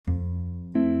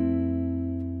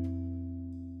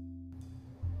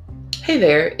Hey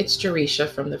there, it's Jerisha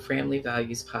from the Family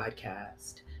Values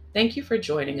Podcast. Thank you for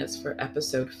joining us for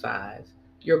episode 5,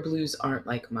 Your Blues Aren't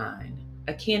Like Mine,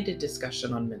 a candid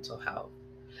discussion on mental health.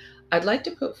 I'd like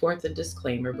to put forth a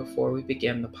disclaimer before we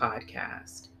begin the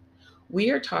podcast. We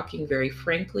are talking very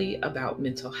frankly about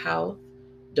mental health,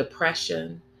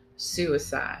 depression,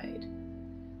 suicide.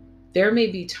 There may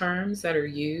be terms that are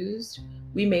used.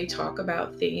 We may talk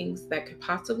about things that could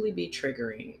possibly be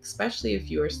triggering, especially if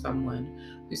you are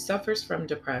someone who suffers from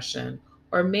depression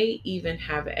or may even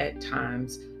have at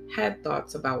times had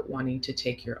thoughts about wanting to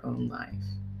take your own life.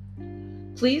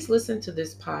 Please listen to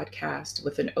this podcast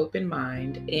with an open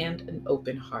mind and an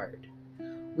open heart.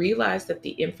 Realize that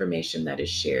the information that is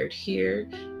shared here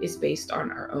is based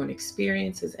on our own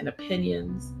experiences and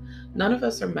opinions. None of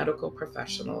us are medical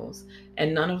professionals,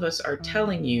 and none of us are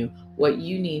telling you what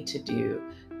you need to do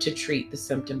to treat the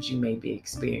symptoms you may be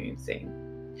experiencing.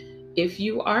 If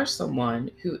you are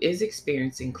someone who is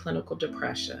experiencing clinical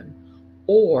depression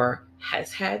or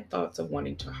has had thoughts of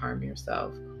wanting to harm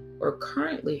yourself or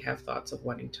currently have thoughts of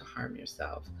wanting to harm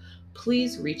yourself,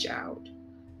 please reach out.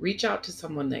 Reach out to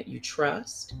someone that you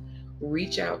trust.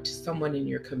 Reach out to someone in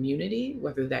your community,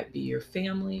 whether that be your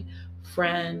family,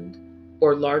 friend,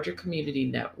 or larger community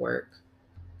network.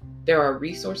 There are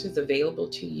resources available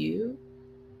to you,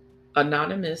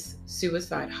 anonymous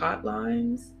suicide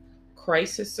hotlines,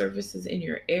 crisis services in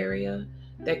your area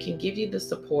that can give you the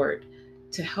support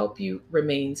to help you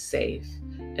remain safe,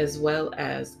 as well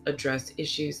as address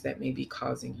issues that may be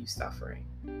causing you suffering.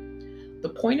 The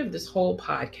point of this whole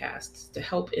podcast is to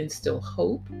help instill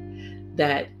hope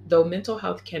that though mental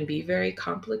health can be very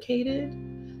complicated,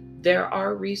 there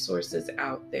are resources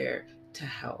out there to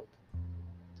help.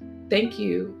 Thank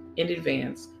you in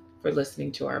advance for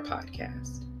listening to our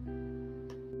podcast.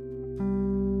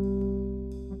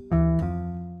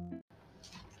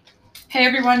 Hey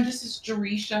everyone, this is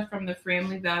Jerisha from the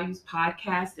Family Values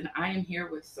Podcast, and I am here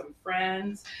with some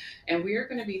friends, and we are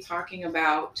going to be talking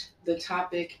about the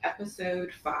topic,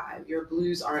 episode 5, Your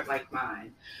Blues Aren't Like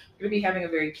Mine. We're going to be having a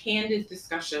very candid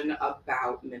discussion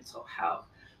about mental health.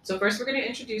 So first we're going to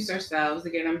introduce ourselves.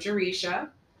 Again, I'm Jerisha.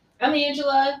 I'm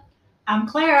Angela. I'm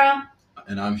Clara.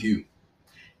 And I'm Hugh.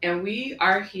 And we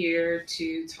are here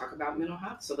to talk about mental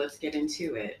health, so let's get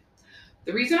into it.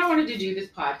 The reason I wanted to do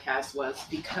this podcast was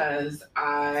because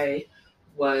I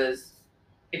was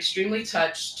extremely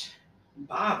touched,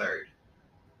 bothered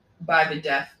by the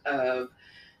death of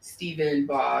Stephen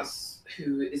Boss,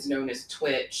 who is known as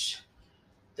Twitch,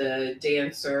 the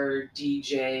dancer,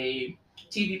 DJ,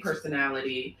 TV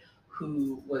personality,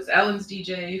 who was Ellen's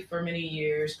DJ for many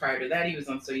years. Prior to that, he was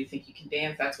on So You Think You Can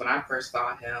Dance. That's when I first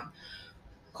saw him.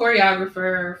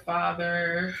 Choreographer,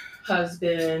 father,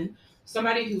 husband,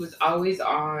 somebody who was always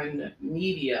on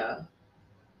media,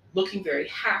 looking very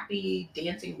happy,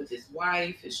 dancing with his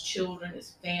wife, his children,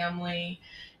 his family.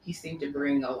 He seemed to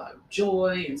bring a lot of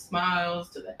joy and smiles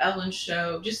to the Ellen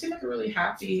show. Just seemed like a really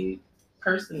happy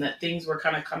person, that things were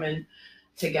kind of coming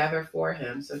together for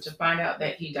him. So to find out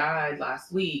that he died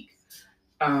last week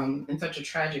in such a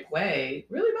tragic way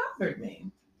really bothered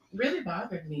me.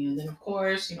 And then, of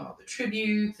course, all the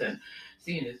tributes and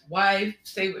seeing his wife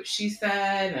say what she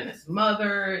said and his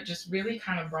mother, it just really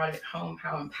kind of brought it home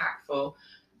how impactful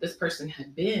this person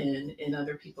had been in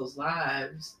other people's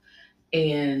lives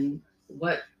and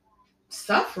what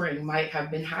suffering might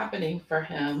have been happening for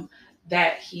him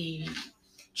that he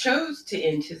chose to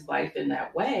end his life in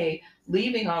that way,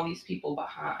 leaving all these people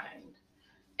behind.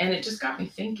 And it just got me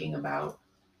thinking about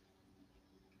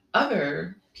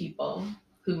other people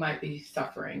who might be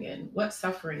suffering and what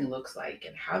suffering looks like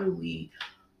and how do we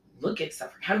look at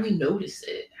suffering? How do we notice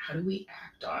it? How do we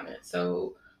act on it?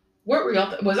 So what were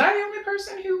y'all was I the only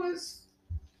person who was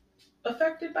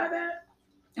affected by that?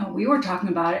 Oh, we were talking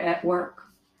about it at work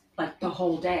like the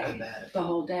whole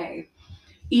day.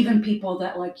 Even people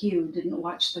that, like you, didn't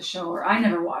watch the show, or I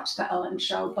never watched the Ellen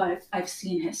show, but I've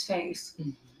seen his face.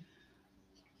 Mm-hmm.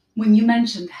 When you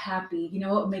mentioned happy, you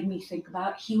know what made me think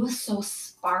about? He was so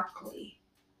sparkly.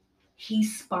 He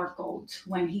sparkled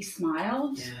when he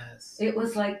smiled. Yes. It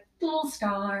was like little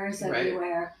stars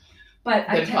everywhere. But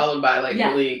then followed by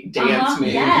really dance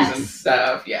moves and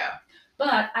stuff. Yeah.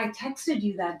 But I texted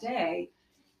you that day,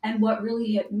 and what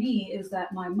really hit me is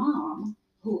that my mom,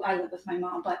 who I live with my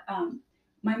mom, but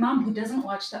my mom who doesn't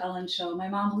watch the Ellen show, my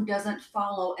mom who doesn't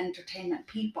follow entertainment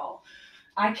people,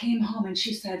 I came home and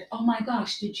she said, "Oh my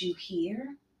gosh, did you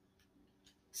hear?"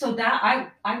 So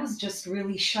that I was just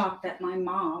really shocked that my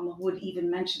mom would even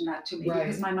mention that to me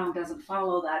because my mom doesn't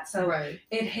follow that. So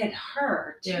it hit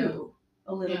her too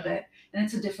a little bit. and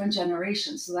it's a different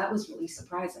generation. So that was really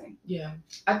surprising. Yeah.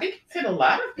 I think it's hit a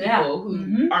lot of Yeah. people who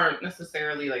Mhm. aren't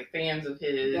necessarily like fans of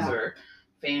his Yeah. or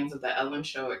fans of the Ellen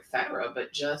show, etc.,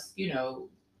 but just,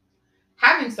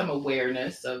 having some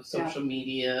awareness of social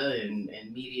media and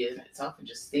media in itself and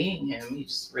just seeing him, he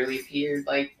just really appeared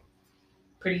like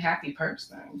a pretty happy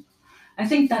person. I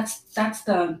think that's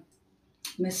the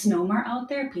misnomer out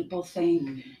there. People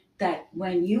think that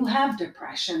when you have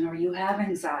depression or you have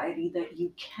anxiety that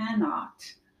you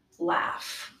cannot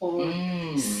laugh or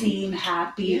seem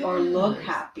happy or look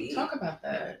happy. Talk about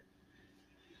that.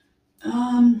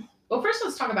 Um, Well, first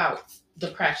let's talk about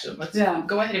depression. Let's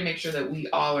go ahead and make sure that we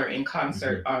all are in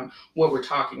concert on what we're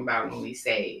talking about when we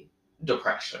say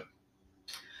depression.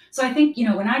 So I think,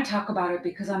 when I talk about it,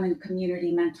 because I'm in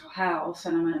community mental health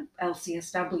and I'm an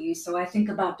LCSW, so I think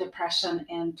about depression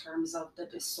in terms of the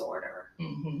disorder,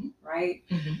 right?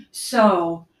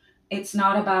 So it's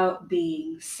not about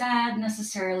being sad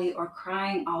necessarily or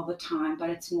crying all the time, but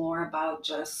it's more about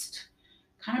just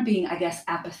kind of being, I guess,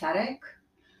 apathetic.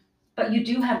 But you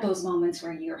do have those moments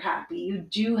where you're happy. You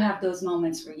do have those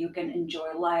moments where you can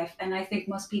enjoy life. And I think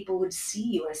most people would see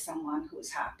you as someone who's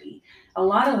happy. A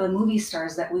lot of the movie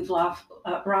stars that we've loved,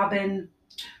 Robin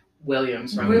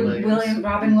Williams,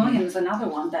 Robin Williams, another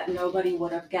one that nobody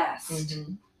would have guessed,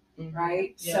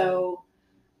 right? Yeah. So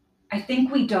I think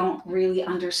we don't really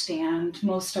understand,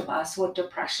 most of us, what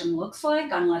depression looks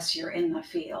like unless you're in the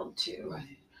field too.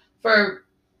 Right. For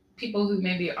people who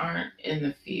maybe aren't in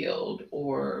the field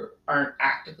or aren't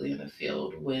actively in the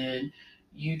field, when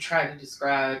you try to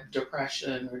describe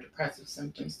depression or depressive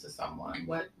symptoms to someone,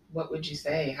 what would you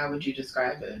say? How would you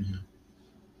describe it?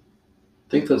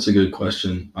 I think that's a good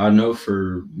question. I know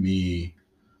for me,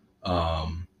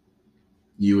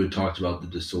 you had talked about the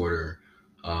disorder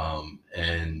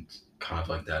and kind of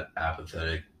like that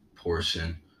apathetic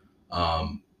portion.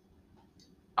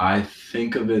 I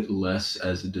think of it less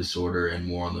as a disorder and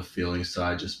more on the feeling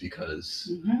side, just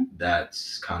because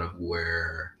that's kind of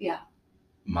where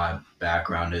my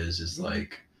background is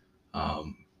like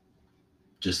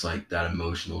just like that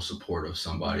emotional support of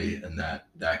somebody and that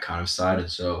kind of side. And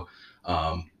so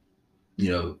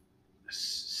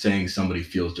saying somebody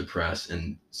feels depressed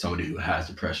and somebody who has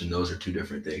depression, those are two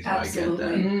different things. Absolutely.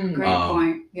 I get that. Great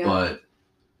point. Yeah. But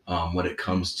when it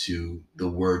comes to the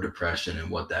word depression and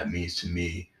what that means to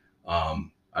me,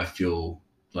 I feel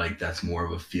like that's more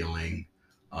of a feeling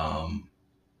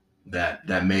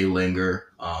that may linger,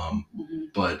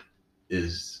 but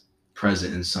is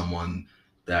present in someone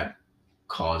that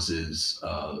causes,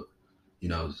 a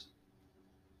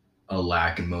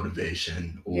lack in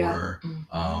motivation or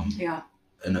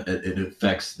and it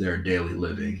affects their daily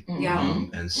living.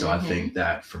 And so I think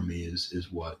that for me is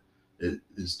what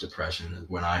is depression.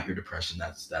 When I hear depression,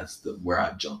 that's where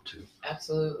I jump to.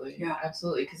 Absolutely. Yeah.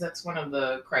 Absolutely. Because that's one of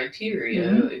the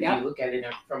criteria, if you look at it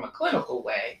from a clinical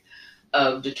way,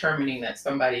 of determining that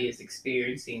somebody is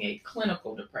experiencing a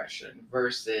clinical depression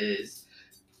versus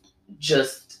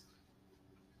just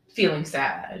feeling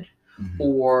sad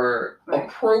or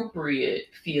appropriate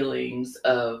feelings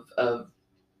of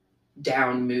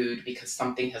down mood because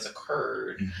something has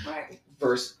occurred,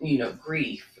 versus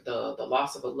grief, the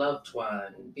loss of a loved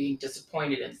one, being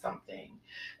disappointed in something,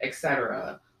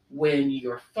 etc. When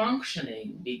your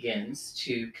functioning begins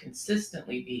to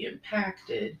consistently be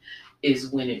impacted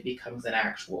is when it becomes an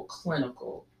actual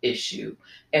clinical issue,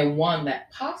 and one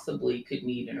that possibly could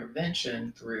need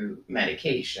intervention through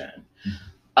medication.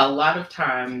 A lot of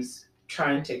times,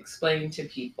 trying to explain to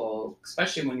people,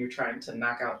 especially when you're trying to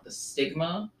knock out the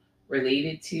stigma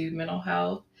related to mental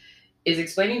health, is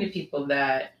explaining to people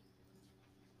that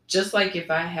just like if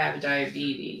I have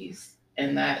diabetes,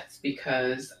 and that's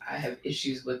because I have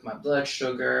issues with my blood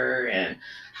sugar and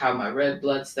how my red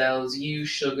blood cells use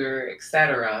sugar,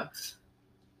 etc.,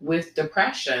 with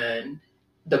depression,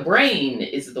 the brain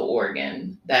is the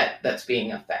organ that's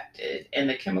being affected, and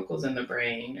the chemicals in the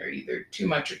brain are either too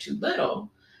much or too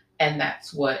little, and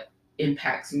that's what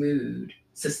impacts mood,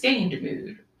 sustained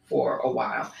mood for a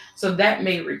while. So that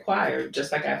may require,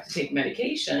 just like I have to take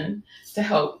medication to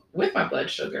help with my blood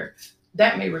sugar,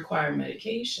 that may require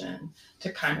medication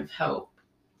to kind of help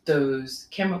those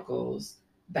chemicals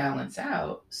balance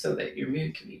out so that your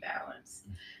mood can be balanced.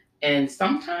 And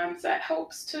sometimes that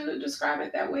helps to describe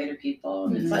it that way to people.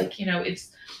 And it's like,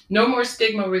 it's no more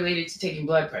stigma related to taking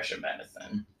blood pressure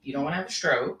medicine. You don't want to have a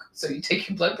stroke, so you take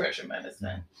your blood pressure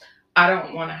medicine. I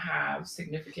don't want to have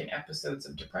significant episodes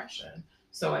of depression,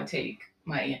 so I take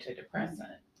my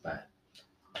antidepressant. But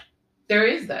there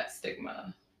is that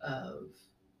stigma of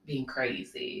being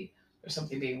crazy or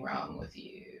something being wrong with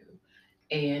you.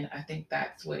 And I think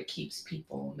that's what keeps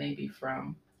people maybe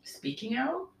from speaking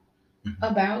out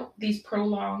about these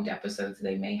prolonged episodes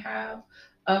they may have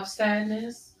of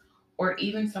sadness, or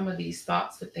even some of these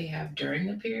thoughts that they have during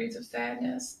the periods of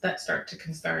sadness that start to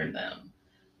concern them.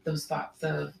 Those thoughts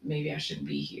of maybe I shouldn't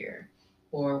be here,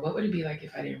 or what would it be like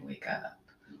if I didn't wake up,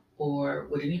 or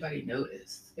would anybody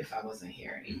notice if I wasn't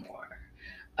here anymore?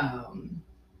 Um,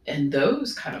 and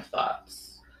those kind of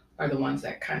thoughts are the ones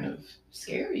that kind of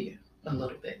scare you a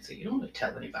little bit. So you don't want to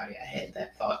tell anybody I had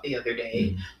that thought the other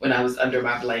day when I was under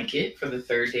my blanket for the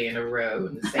third day in a row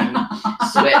in the same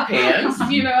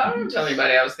sweatpants. You know, I don't tell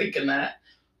anybody I was thinking that.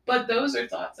 But those are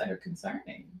thoughts that are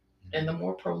concerning. And the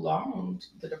more prolonged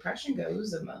the depression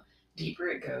goes and the deeper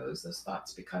it goes, those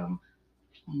thoughts become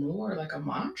more like a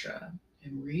mantra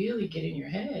and really get in your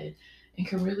head and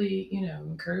can really,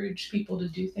 encourage people to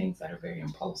do things that are very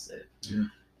impulsive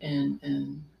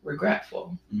and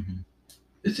regretful.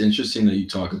 It's interesting that you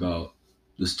talk about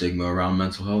the stigma around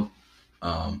mental health,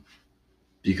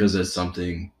 because that's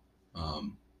something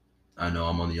I know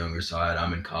I'm on the younger side.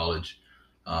 I'm in college.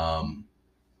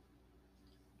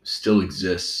 Still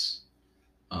exists,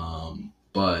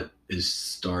 but is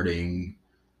starting.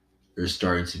 There's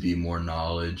starting to be more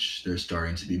knowledge. There's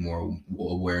starting to be more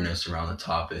awareness around the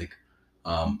topic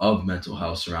of mental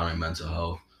health, surrounding mental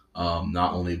health,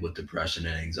 not only with depression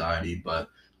and anxiety, but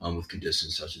with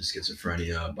conditions such as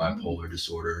schizophrenia, bipolar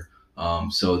disorder.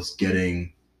 So it's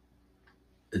getting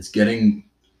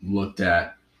looked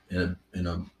at in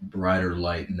a brighter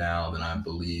light now than I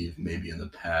believe maybe in the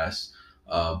past.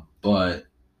 But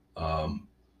I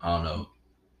don't know.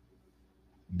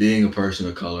 Being a person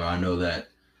of color, I know that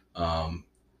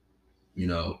in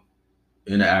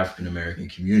the African American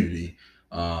community,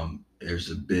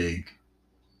 there's a big,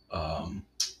 I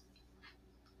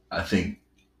think,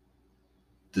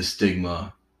 the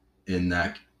stigma in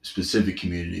that specific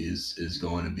community is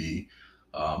going to be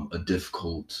a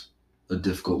difficult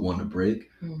one to break,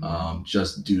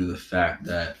 just due to the fact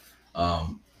that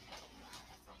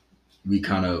we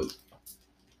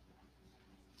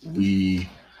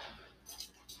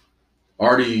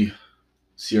already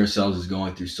see ourselves as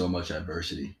going through so much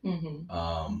adversity.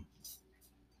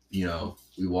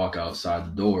 We walk outside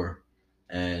the door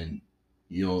and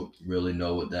you don't really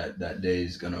know what that day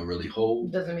is going to really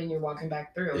hold. Doesn't mean you're walking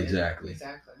back through it. Exactly.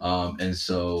 And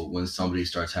so when somebody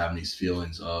starts having these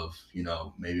feelings of,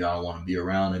 maybe I don't want to be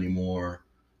around anymore,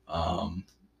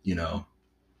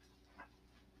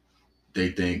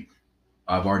 they think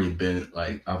I've already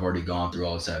gone through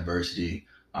all this adversity.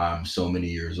 I'm so many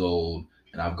years old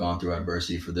and I've gone through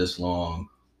adversity for this long.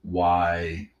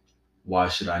 Why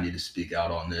should I need to speak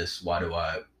out on this? Why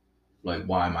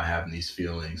am I having these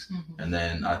feelings? And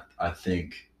then I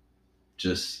think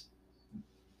just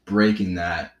breaking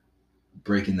that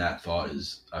thought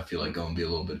is, I feel like, going to be a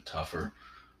little bit tougher.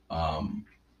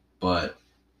 But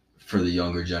for the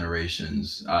younger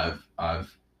generations,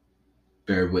 I've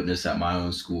bear witness at my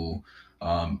own school,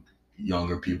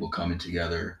 younger people coming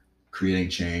together, creating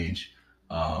change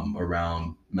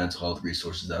around mental health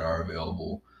resources that are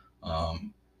available.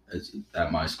 It's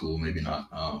at my school, maybe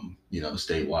not,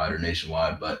 statewide or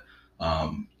nationwide, but,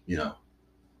 kind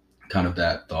of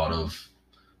that thought of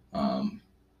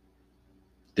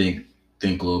think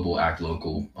global, act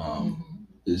local,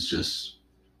 is just,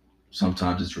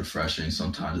 sometimes it's refreshing,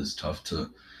 sometimes it's tough to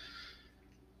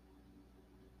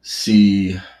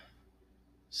see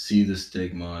the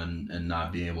stigma and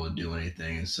not being able to do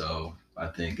anything. And so I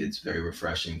think it's very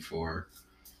refreshing for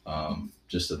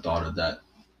just the thought of that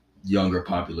younger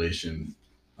population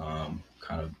kind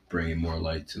of bringing more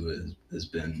light to it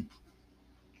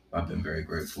I've been very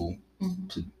grateful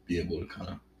to be able to kind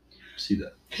of see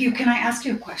that. Hugh, can I ask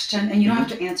you a question? And you don't have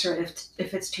to answer it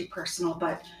if it's too personal,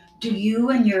 but do you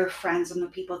and your friends and the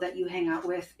people that you hang out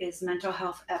with, is mental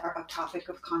health ever a topic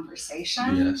of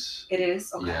conversation? Yes. It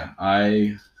is? Okay. Yeah.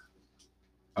 I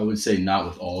would say not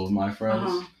with all of my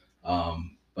friends,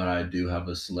 but I do have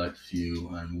a select few,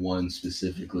 and one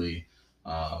specifically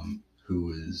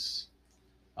who is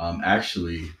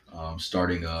actually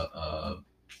starting a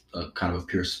kind of a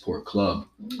peer support club.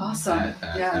 Awesome.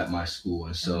 At my school.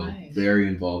 And so very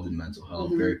involved in mental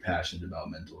health, very passionate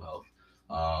about mental health.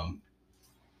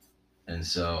 And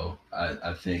so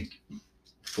I think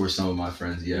for some of my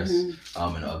friends, yes,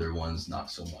 and other ones, not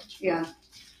so much. Yeah.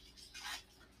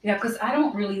 Yeah, because I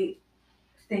don't really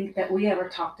think that we ever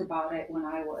talked about it when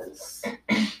I was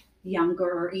younger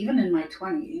or even in my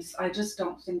 20s. I just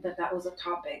don't think that was a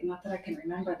topic. Not that I can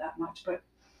remember that much, but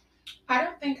I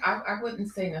don't think, I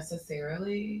wouldn't say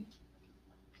necessarily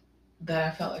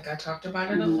that I felt like I talked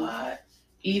about it a lot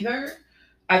either.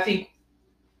 I think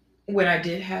when I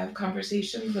did have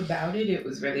conversations about it, it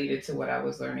was related to what I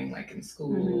was learning, like in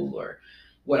school, or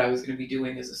what I was going to be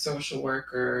doing as a social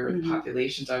worker,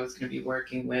 populations I was going to be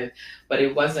working with. But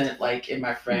it wasn't like in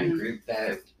my friend group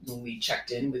that when we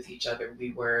checked in with each other,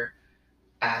 we were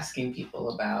asking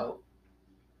people about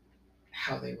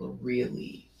how they were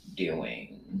really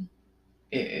doing.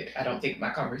 I don't think my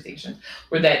conversations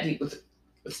were that deep with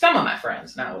some of my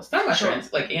friends. Now, with some of my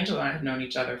friends, like Angela and I have known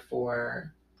each other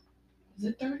for, is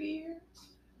it 30 years?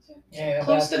 Yeah,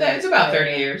 close to that. It's about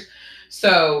 30 years.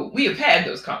 So we have had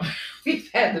those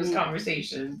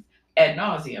conversations ad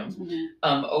nauseum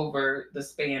over the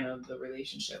span of the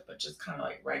relationship, but just kind of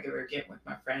like regular getting with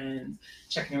my friends,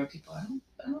 checking in with people.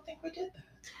 I don't think we did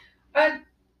that.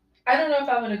 I don't know if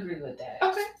I would agree with that.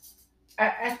 Okay.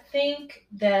 I think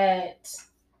that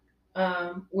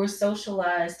we're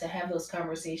socialized to have those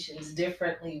conversations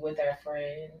differently with our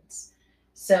friends.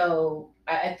 So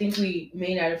I think we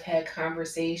may not have had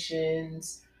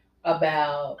conversations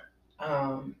about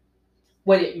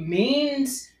what it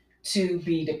means to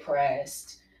be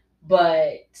depressed,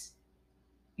 but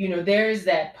there's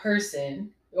that person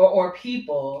or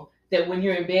people that when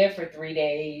you're in bed for 3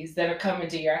 days that are coming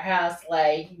to your house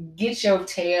like, get your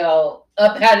tail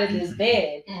up out of this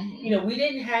bed. We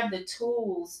didn't have the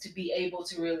tools to be able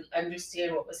to really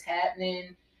understand what was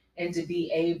happening and to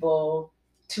be able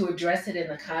to address it in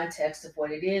the context of what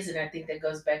it is. And I think that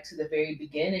goes back to the very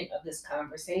beginning of this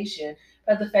conversation,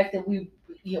 but the fact that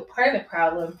part of the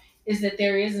problem is that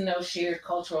there is no shared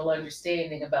cultural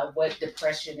understanding about what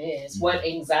depression is, what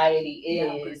anxiety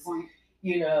is,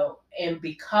 and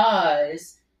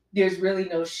because there's really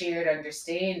no shared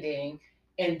understanding,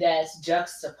 and that's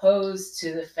juxtaposed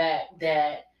to the fact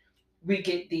that we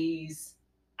get these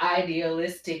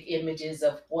idealistic images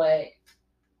of what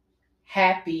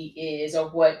happy is or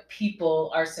what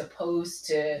people are supposed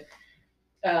to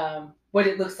what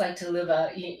it looks like to live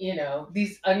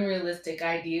these unrealistic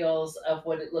ideals of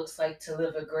what it looks like to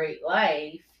live a great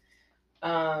life.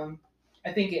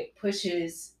 I think it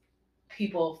pushes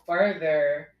people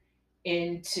further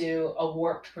into a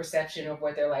warped perception of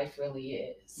what their life really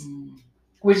is,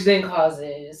 which then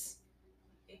causes,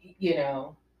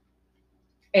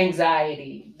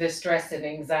 anxiety, the stress and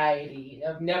anxiety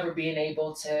of never being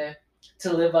able to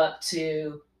live up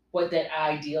to what that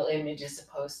ideal image is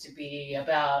supposed to be,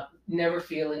 about never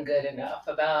feeling good enough,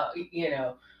 about,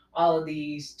 all of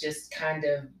these just kind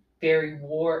of very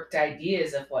warped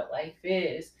ideas of what life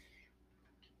is.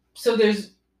 So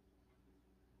there's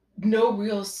no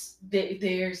real,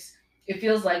 it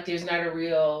feels like there's not a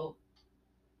real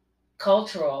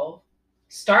cultural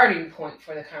starting point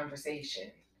for the conversation.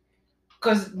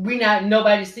 Because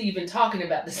nobody's even talking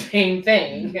about the same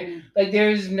thing. Like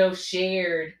there's no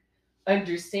shared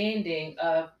understanding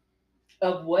of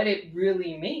what it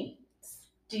really means.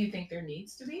 Do you think there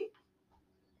needs to be,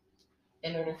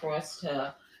 in order for us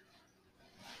to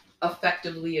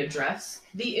effectively address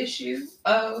the issue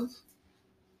of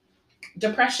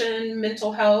depression,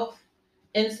 mental health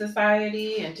in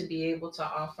society, and to be able to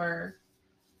offer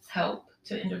help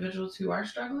to individuals who are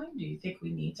struggling? Do you think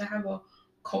we need to have a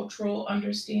cultural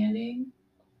understanding?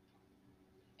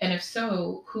 And if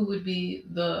so, who would be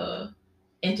the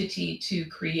entity to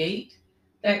create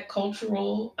that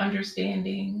cultural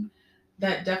understanding,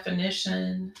 that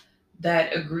definition,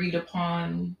 that agreed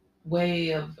upon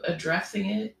way of addressing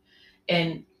it?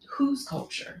 And whose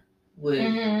culture would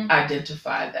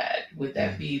identify that? Would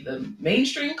that be the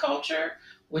mainstream culture,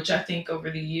 which I think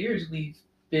over the years we've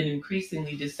been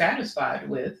increasingly dissatisfied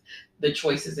with the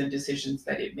choices and decisions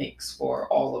that it makes for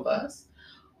all of us?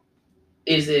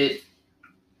 Is it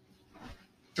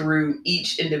through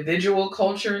each individual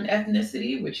culture and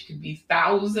ethnicity, which could be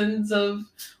thousands of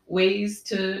ways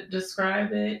to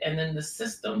describe it, and then the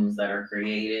systems that are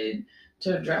created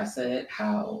to address it?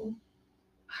 How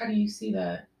do you see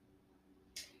that?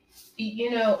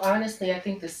 Honestly, I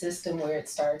think the system where it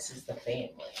starts is the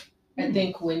family. I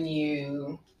think when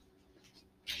you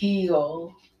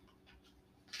heal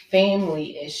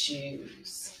family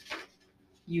issues,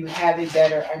 you have a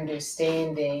better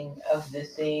understanding of the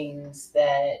things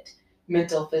that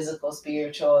mental, physical,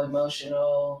 spiritual,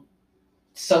 emotional,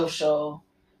 social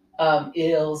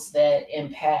ills that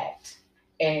impact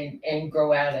and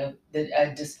grow out of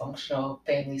a dysfunctional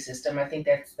family system. I think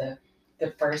that's the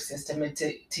first system. And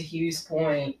to Hugh's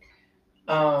point,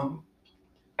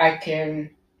 I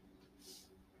can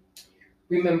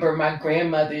remember my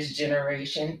grandmother's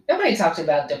generation. Nobody talked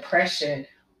about depression,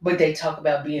 but they talk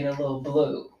about being a little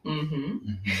blue.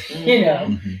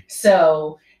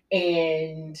 So,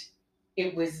 and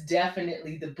it was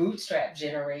definitely the bootstrap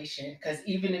generation, because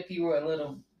even if you were a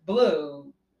little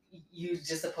blue, you're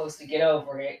just supposed to get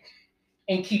over it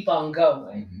and keep on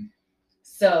going. Mm-hmm.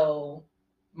 So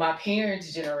my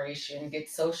parents' generation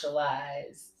gets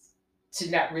socialized to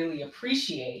not really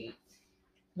appreciate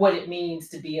what it means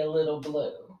to be a little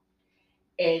blue.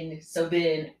 And so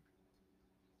then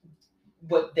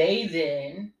what they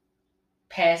then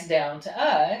pass down to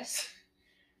us,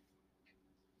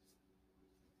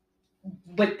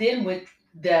 but then with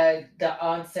the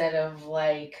onset of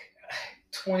like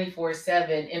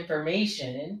 24/7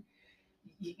 information,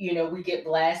 you know, we get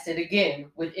blasted again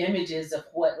with images of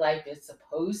what life is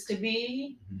supposed to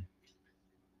be. Mm-hmm.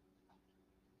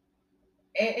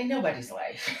 And nobody's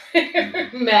life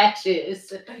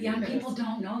matches. But young people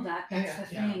don't know that. That's the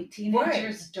thing.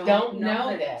 Teenagers don't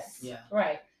know this. Yeah.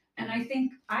 Right. And I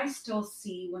think I still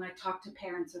see when I talk to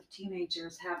parents of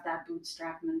teenagers have that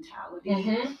bootstrap mentality.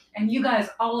 Mm-hmm. And you guys,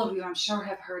 all of you, I'm sure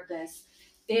have heard this.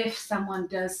 If someone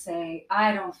does say,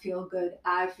 I don't feel good,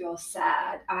 I feel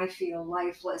sad, I feel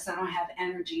lifeless, I don't have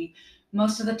energy,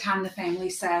 most of the time the family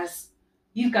says,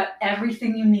 you've got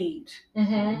everything you need.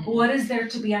 Mm-hmm. What is there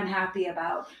to be unhappy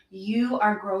about? You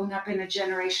are growing up in a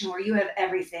generation where you have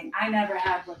everything. I never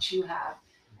had what you have.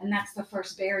 And that's the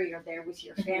first barrier there with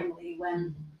your family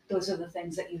when those are the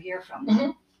things that you hear from them.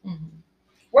 Mm-hmm. Mm-hmm.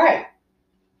 Right.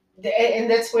 And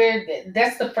that's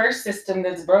the first system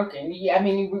that's broken. I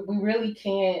mean, we really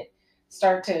can't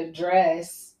start to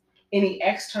address any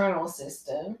external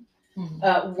system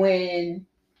when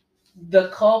the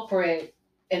culprit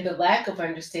and the lack of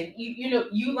understanding,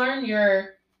 you learn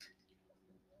your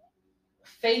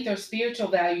faith or spiritual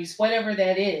values, whatever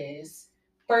that is,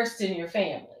 first in your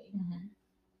family. Mm-hmm.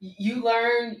 You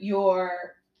learn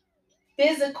your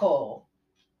physical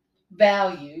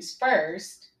values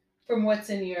first from what's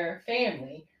in your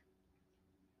family.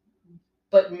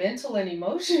 But mental and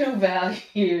emotional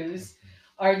values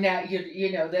are not,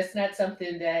 that's not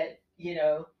something that,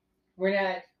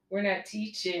 we're not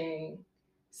teaching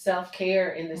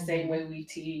self-care in the same way we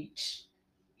teach,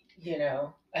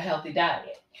 a healthy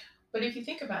diet. But if you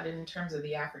think about it in terms of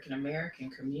the African American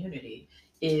community,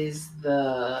 is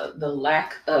the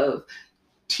lack of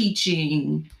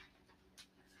teaching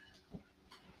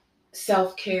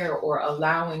self-care or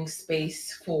allowing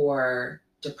space for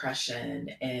depression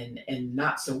and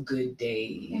not so good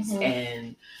days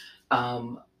and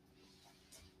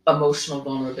emotional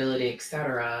vulnerability,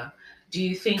 etc. Do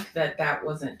you think that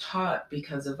wasn't taught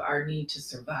because of our need to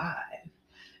survive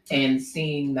and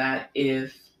seeing that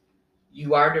if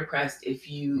you are depressed, if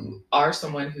you are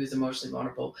someone who's emotionally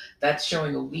vulnerable, that's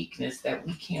showing a weakness that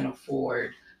we can't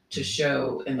afford to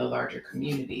show in the larger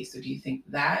community? So do you think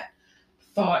that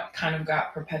thought kind of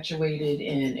got perpetuated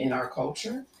in our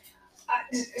culture?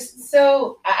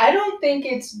 So I don't think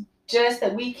it's just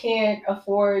that we can't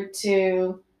afford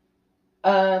to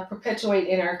perpetuate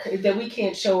that we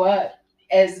can't show up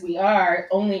as we are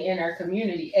only in our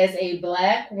community. As a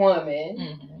Black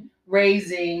woman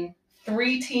raising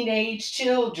 3 teenage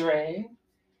children,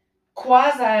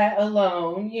 quasi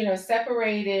alone,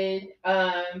 separated.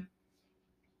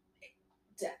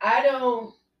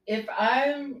 If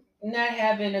I'm not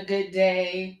having a good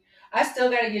day, I still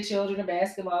got to get children to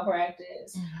basketball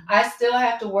practice. Mm-hmm. I still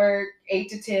have to work 8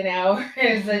 to 10 hours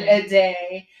a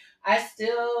day. I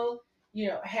still,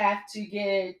 have to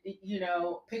get,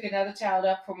 pick another child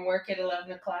up from work at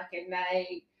 11 o'clock at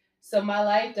night. So my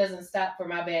life doesn't stop for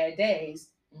my bad days.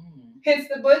 Mm. Hence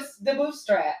the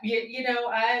bootstrap,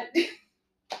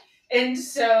 and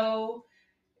so,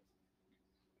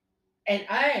 and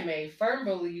I am a firm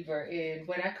believer in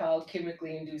what I call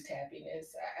chemically induced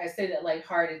happiness. I say that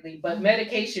lightheartedly, but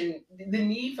medication, the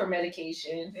need for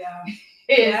medication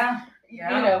is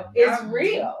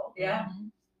real. Yeah.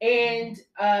 And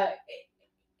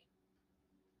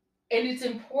it's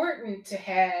important to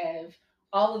have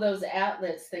all of those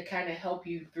outlets that kind of help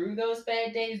you through those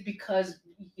bad days because,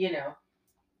 and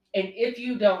if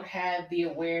you don't have the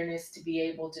awareness to be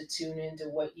able to tune into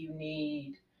what you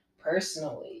need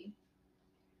personally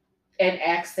and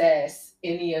access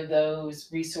any of those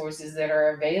resources that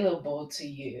are available to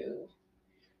you,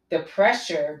 the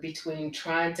pressure between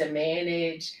trying to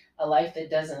manage a life that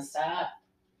doesn't stop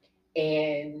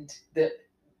and the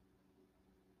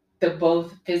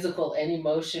both physical and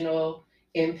emotional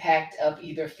impact of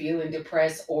either feeling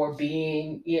depressed or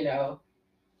being,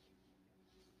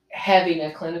 having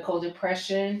a clinical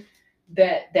depression,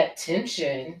 that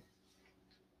tension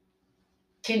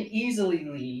can easily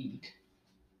lead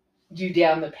you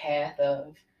down the path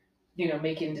of,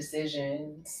 making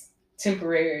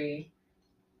temporary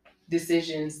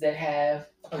decisions that have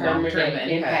a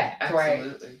permanent impact.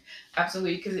 Absolutely. Right?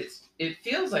 Absolutely. Because it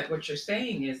feels like what you're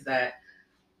saying is that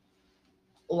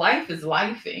life is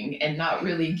lifing and not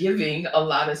really giving a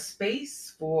lot of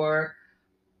space for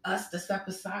us to step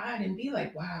aside and be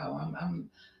like, wow,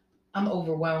 I'm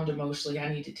overwhelmed emotionally. I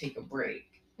need to take a break.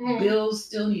 Bills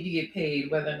still need to get paid,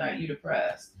 whether or not you're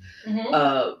depressed.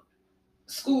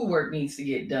 Schoolwork needs to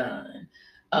get done.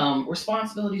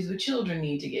 Responsibilities with children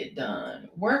need to get done.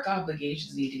 Work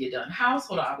obligations need to get done.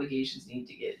 Household obligations need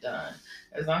to get done.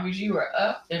 As long as you are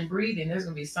up and breathing, there's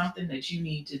going to be something that you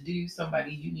need to do,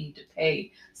 somebody you need to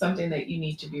pay, something that you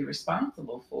need to be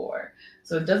responsible for.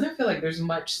 So it doesn't feel like there's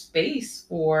much space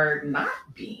for not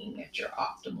being at your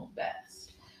optimal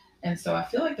best. And so I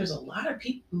feel like there's a lot of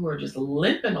people who are just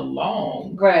limping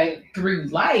along through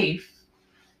life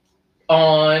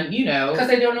on, because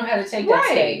they don't know how to take that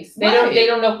space. They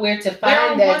don't know where to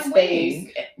find that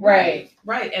space. Right.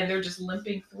 And they're just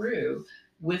limping through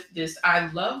with this.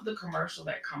 I love the commercial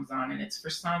that comes on, and it's for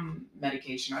some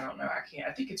medication. I don't know.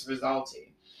 I think it's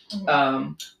Resulting,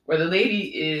 where the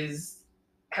lady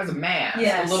has a mask,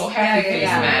 a little happy face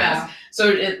mask. Yeah.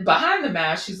 So behind the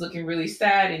mask, she's looking really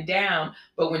sad and down.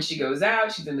 But when she goes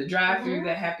out, she's in the drive-thru,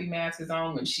 the happy mask is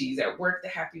on. When she's at work, the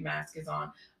happy mask is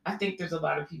on. I think there's a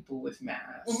lot of people with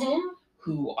masks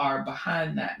who are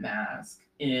behind that mask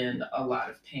in a lot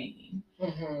of pain.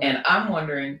 And I'm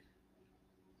wondering,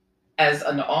 as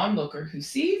an onlooker who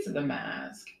sees the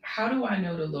mask, how do I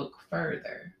know to look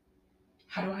further?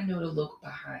 How do I know to look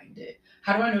behind it?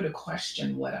 How do I know to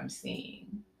question what I'm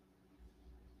seeing?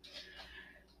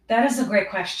 That is a great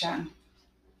question.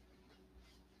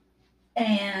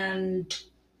 And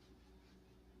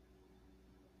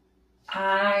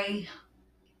I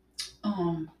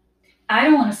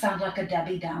don't want to sound like a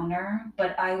Debbie Downer,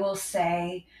 but I will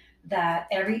say that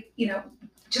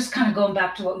just kind of going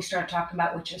back to what we started talking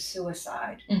about, which is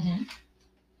suicide.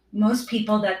 Most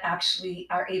people that actually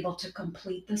are able to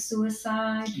complete the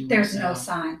suicide, there's no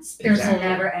signs. There's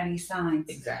never any signs.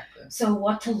 Exactly. So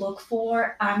what to look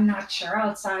for, I'm not sure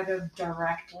outside of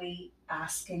directly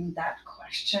asking that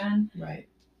question. Right.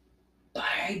 But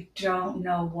I don't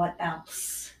know what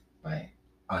else. Right.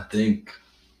 I think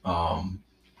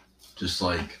just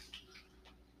like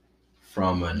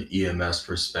from an EMS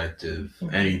perspective,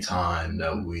 anytime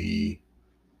that we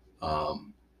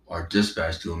are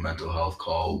dispatched to a mental health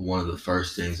call, one of the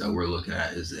first things that we're looking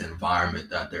at is the environment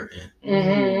that they're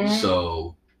in.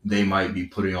 So they might be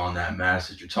putting on that mask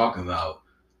that you're talking about,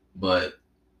 but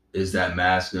is that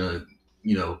mask gonna,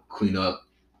 clean up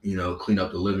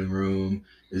the living room?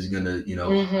 Is it gonna,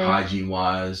 hygiene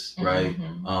wise, right?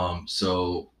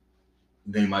 So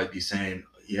they might be saying,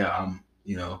 yeah,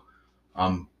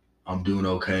 I'm doing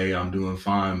okay, I'm doing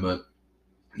fine, but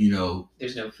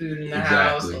there's no food in the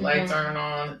house, the lights aren't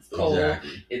on, it's cold,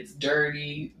 it's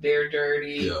dirty, they're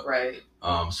dirty, right?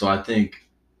 So I think,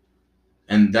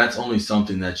 and that's only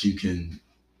something that you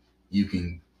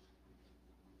can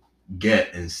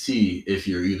get and see if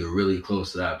you're either really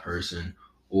close to that person,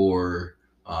 or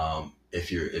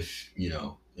if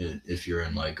you're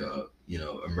in like a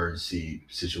emergency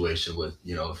situation with,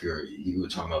 if you were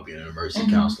talking about being an emergency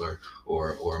counselor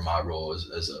or my role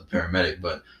as a paramedic.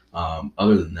 But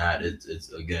other than that,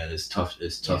 it's tough.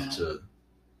 It's tough to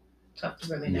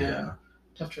really know. Yeah.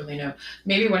 Tough to really know.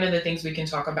 Maybe one of the things we can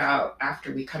talk about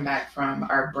after we come back from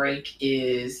our break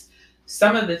is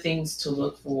some of the things to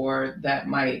look for that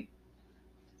might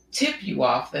tip you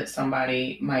off that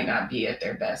somebody might not be at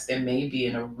their best and may be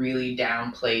in a really down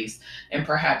place and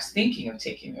perhaps thinking of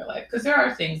taking their life. Because there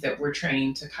are things that we're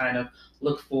trained to kind of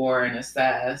look for and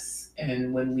assess.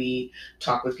 And when we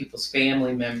talk with people's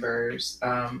family members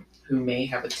who may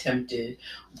have attempted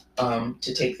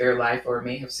to take their life or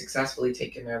may have successfully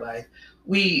taken their life,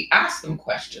 we ask them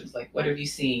questions like, what have you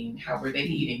seen? How were they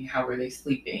eating? How were they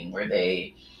sleeping?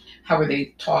 How were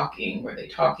they talking? Were they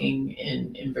talking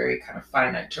in very kind of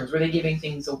finite terms? Were they giving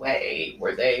things away?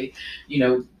 Were they,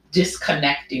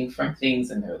 disconnecting from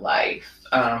things in their life?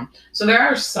 So there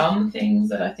are some things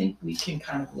that I think we can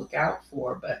kind of look out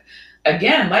for. But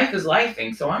again, life is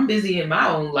lifing. So I'm busy in my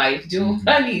own life doing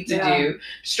what I need to do,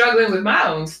 struggling with my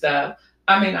own stuff.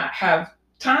 I may not have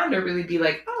time to really be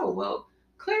like, oh, well,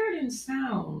 Claire didn't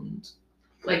sound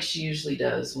like she usually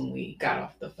does when we got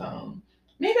off the phone.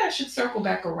 Maybe I should circle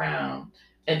back around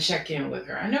and check in with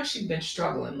her. I know she's been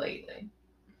struggling lately.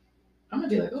 I'm going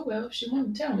to be like, oh, well, if she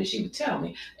wanted to tell me, she would tell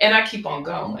me. And I keep on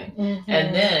going.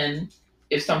 And then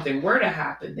if something were to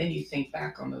happen, then you think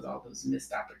back on all those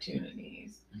missed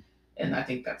opportunities. And I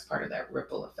think that's part of that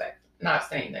ripple effect. Not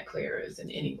saying that Claire is in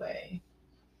any way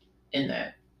in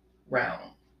that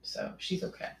realm. So she's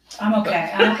okay. I'm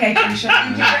okay. I'm okay, Trisha.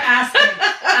 Thank you for asking.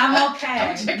 I'm okay.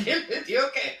 I'm checking with you.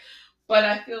 Okay. But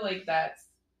I feel like that's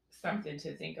something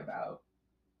to think about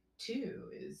too,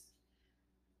 is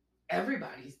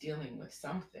everybody's dealing with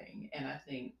something. And I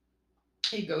think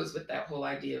it goes with that whole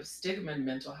idea of stigma in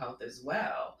mental health as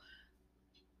well.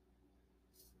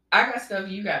 I got stuff,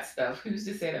 you got stuff. Who's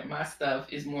to say that my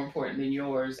stuff is more important than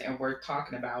yours and worth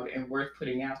talking about and worth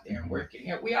putting out there and worth getting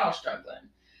it? We all struggling.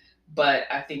 But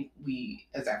I think we,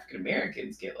 as African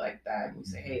Americans, get like that and we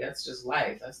say, hey, that's just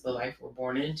life. That's the life we're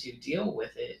born into. Deal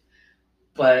with it.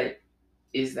 But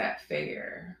is that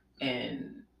fair?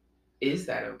 And is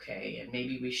that okay? And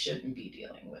maybe we shouldn't be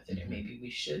dealing with it. And maybe we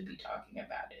should be talking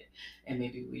about it. And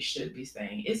maybe we should be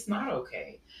saying, it's not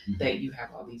okay that you have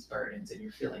all these burdens and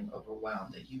you're feeling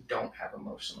overwhelmed, that you don't have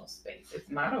emotional space.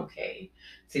 It's not okay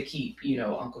to keep,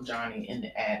 Uncle Johnny in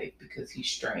the attic because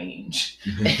he's strange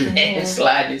and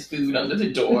sliding his food under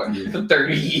the door for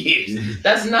 30 years.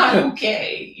 That's not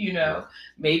okay,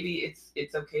 Maybe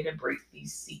it's okay to break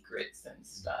these secrets and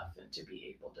stuff and to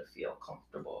be able to feel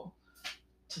comfortable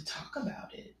to talk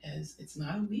about it, as it's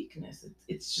not a weakness.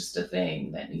 It's just a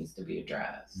thing that needs to be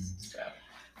addressed. So,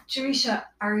 Jerisha,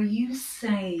 are you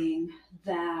saying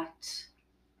that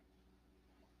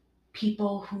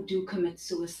people who do commit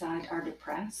suicide are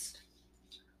depressed?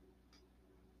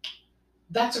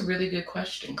 That's a really good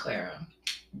question, Clara.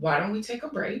 Why don't we take a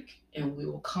break and we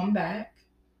will come back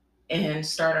and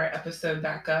start our episode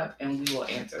back up and we will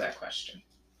answer that question.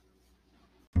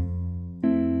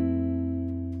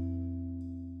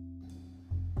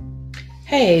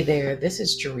 Hey there, this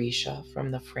is Jerisha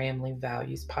from the Family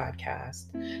Values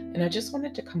Podcast, and I just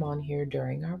wanted to come on here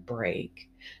during our break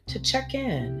to check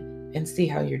in and see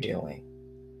how you're doing.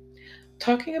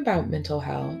 Talking about mental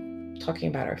health, talking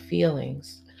about our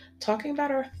feelings, talking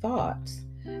about our thoughts,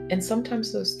 and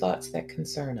sometimes those thoughts that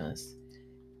concern us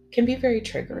can be very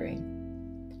triggering.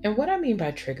 And what I mean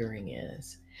by triggering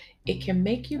is it can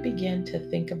make you begin to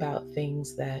think about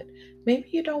things that maybe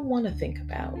you don't want to think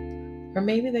about, or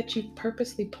maybe that you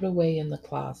purposely put away in the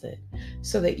closet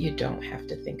so that you don't have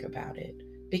to think about it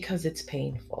because it's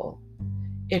painful.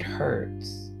 It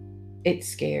hurts. It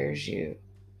scares you.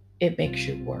 It makes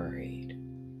you worried.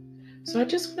 So I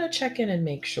just want to check in and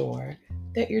make sure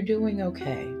that you're doing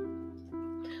okay.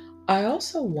 I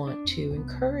also want to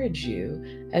encourage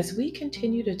you as we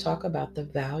continue to talk about the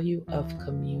value of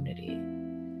community.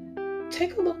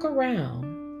 Take a look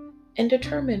around and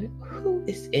determine who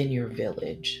is in your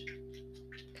village.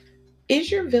 Is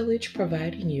your village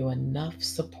providing you enough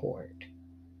support?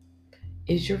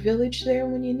 Is your village there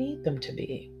when you need them to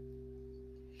be?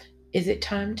 Is it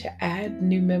time to add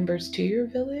new members to your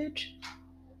village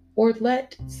or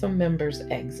let some members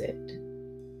exit?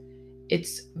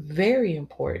 It's very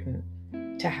important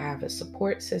to have a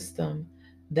support system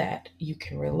that you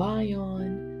can rely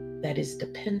on, that is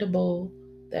dependable,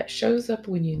 that shows up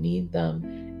when you need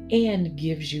them, and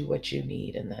gives you what you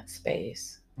need in that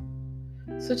space.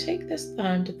 So take this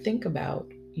time to think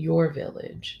about your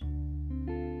village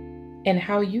and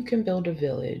how you can build a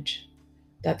village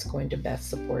that's going to best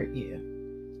support you.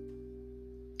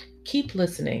 Keep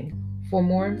listening for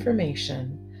more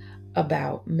information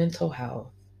about mental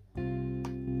health.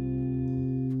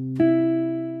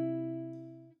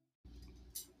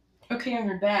 Okay, and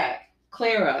we're back.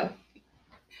 Clara,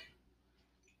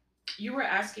 you were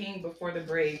asking before the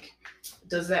break,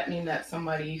 does that mean that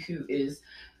somebody who is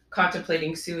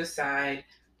contemplating suicide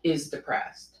is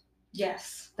depressed?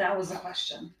 Yes, that was the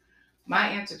question. My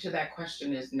answer to that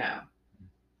question is no.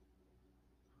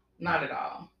 Not at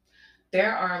all.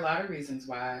 There are a lot of reasons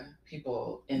why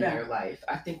people end their life.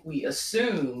 I think we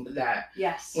assume that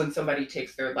when somebody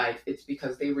takes their life, it's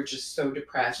because they were just so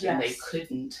depressed and they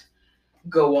couldn't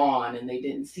go on and they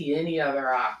didn't see any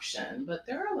other option. But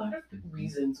there are a lot of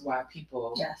reasons why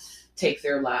people take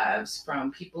their lives,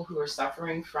 from people who are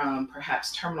suffering from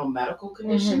perhaps terminal medical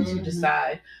conditions who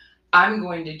decide, I'm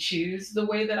going to choose the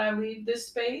way that I leave this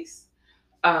space.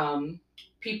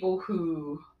 People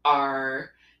who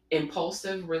are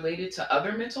impulsive related to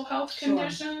other mental health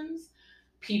conditions,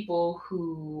 people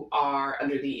who are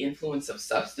under the influence of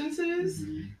substances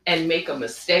and make a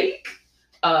mistake,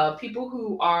 people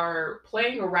who are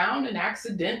playing around and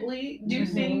accidentally do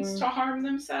things to harm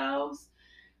themselves,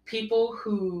 people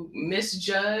who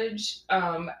misjudge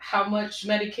how much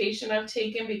medication I've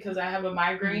taken because I have a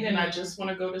migraine and I just want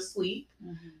to go to sleep,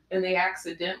 and they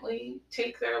accidentally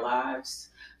take their lives.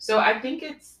 So I think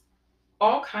it's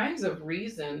all kinds of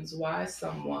reasons why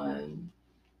someone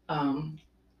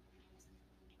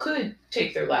could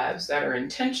take their lives that are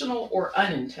intentional or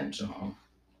unintentional.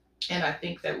 And I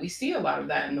think that we see a lot of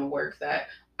that in the work that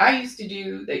I used to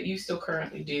do, that you still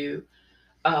currently do,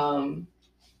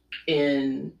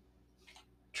 in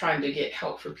trying to get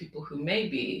help for people who may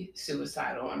be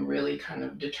suicidal and really kind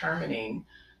of determining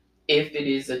if it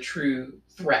is a true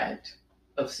threat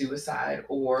of suicide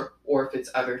or if it's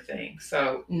other things.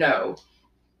 So no,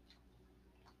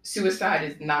 suicide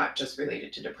is not just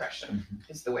related to depression.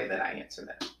 Is the way that I answer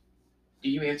that. Do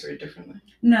you answer it differently?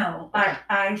 No, okay.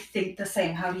 I think the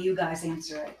same. How do you guys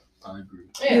answer it? I agree.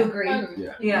 Yeah, you agree?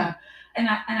 Yeah. And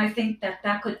I think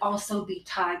that could also be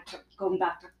tied to going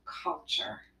back to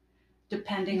culture,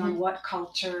 depending on what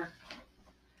culture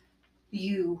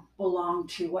you belong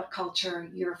to, what culture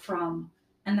you're from.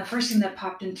 And the first thing that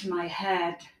popped into my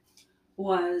head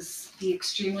was the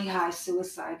extremely high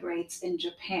suicide rates in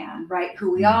Japan, right?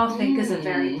 Who we all think is a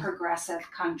very progressive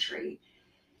country.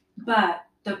 But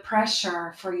the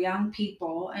pressure for young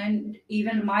people and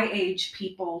even my age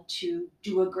people to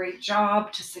do a great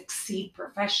job, to succeed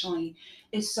professionally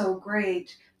is so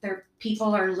great.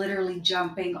 People are literally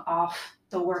jumping off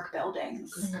the work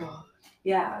buildings.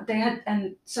 Yeah, they had,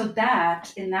 and so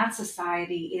that in that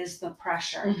society is the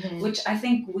pressure, which I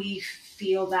think we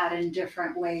feel that in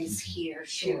different ways here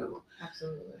too.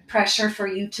 Absolutely. Pressure for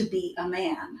you to be a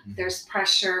man. There's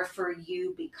pressure for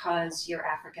you because you're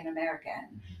African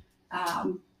American.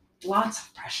 Lots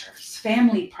of pressures,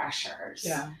 family pressures.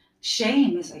 Yeah.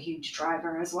 Shame is a huge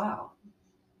driver as well,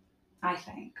 I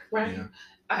think. Right.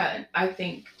 Yeah. I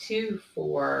think too,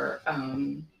 for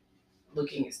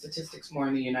looking at statistics more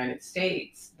in the United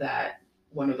States, that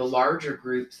one of the larger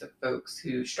groups of folks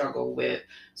who struggle with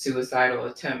suicidal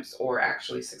attempts or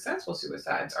actually successful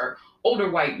suicides are older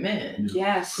white men who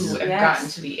have gotten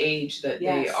to the age that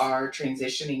they are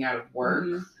transitioning out of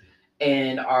work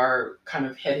and are kind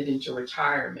of headed into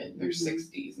retirement in their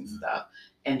 60s and stuff.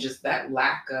 And just that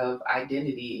lack of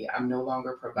identity, I'm no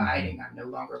longer providing, I'm no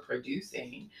longer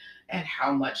producing, and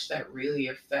how much that really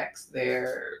affects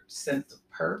their sense of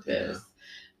purpose.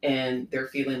 And they're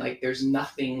feeling like there's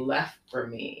nothing left for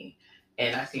me.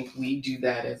 And I think we do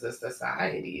that as a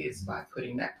society is by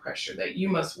putting that pressure that you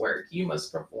must work, you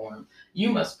must perform,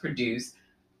 you must produce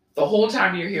the whole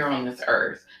time you're here on this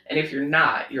earth. And if you're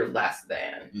not, you're less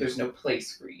than. There's no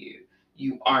place for you.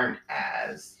 You aren't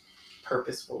as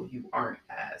purposeful. You aren't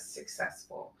as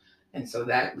successful. And so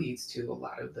that leads to a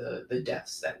lot of the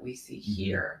deaths that we see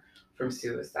here from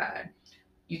suicide.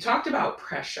 You talked about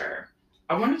pressure.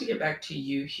 I wanted to get back to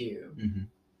you, Hugh.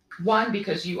 One,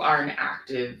 because you are an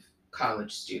active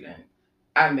college student.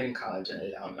 I've been in college in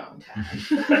a long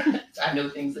time. So I know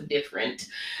things are different.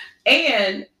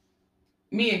 And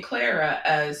me and Clara,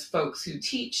 as folks who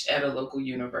teach at a local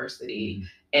university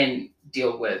and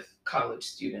deal with college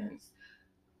students,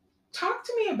 talk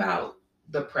to me about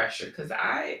the pressure, because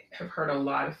I have heard a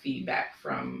lot of feedback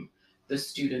from the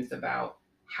students about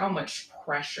how much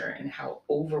pressure and how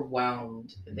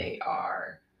overwhelmed they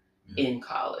are in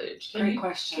college. Great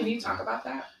question. Can you talk about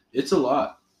that? It's a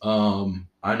lot.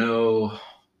 I know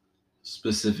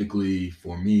specifically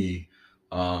for me,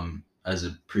 as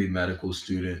a pre-medical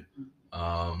student,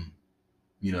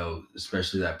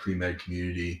 especially that pre-med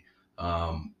community,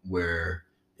 where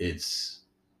it's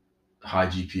high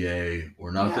GPA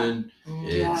or nothing.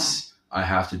 I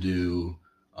have to do,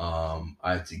 I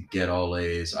have to get all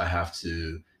A's. I have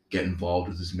to get involved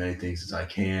with as many things as I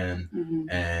can.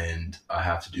 And I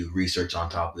have to do research on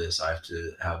top of this. I have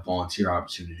to have volunteer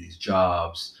opportunities,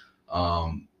 jobs.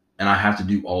 And I have to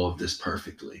do all of this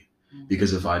perfectly.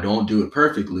 Because if I don't do it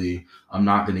perfectly, I'm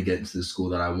not going to get into the school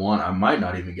that I want. I might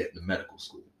not even get into medical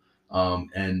school.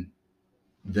 And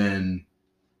then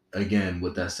again,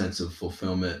 with that sense of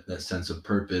fulfillment, that sense of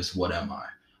purpose, what am I?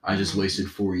 I just wasted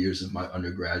 4 years of my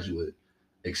undergraduate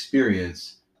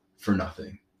experience for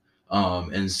nothing.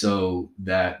 And so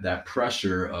that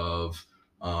pressure of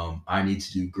I need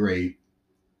to do great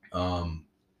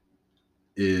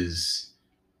is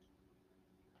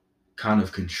kind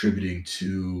of contributing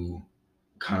to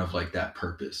kind of like that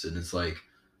purpose. And it's like,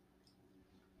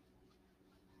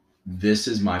 this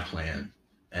is my plan,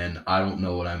 and I don't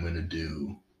know what I'm going to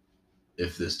do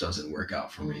if this doesn't work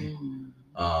out for me.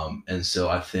 And so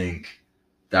I think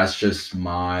that's just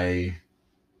my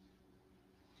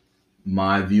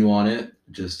view on it.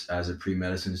 Just as a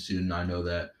pre-medicine student, I know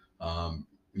that, a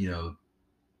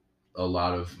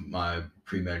lot of my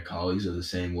pre-med colleagues are the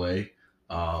same way.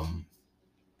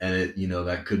 And it,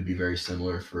 that could be very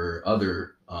similar for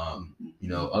other,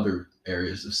 other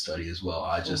areas of study as well.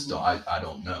 I just don't, I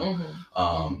don't know.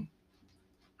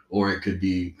 Or it could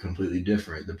be completely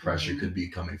different. The pressure could be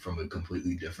coming from a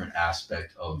completely different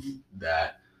aspect of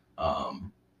that,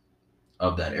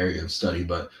 area of study.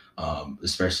 But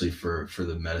especially for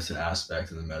the medicine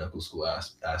aspect and the medical school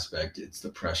aspect, it's the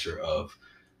pressure of,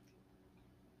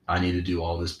 I need to do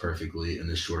all this perfectly in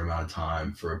this short amount of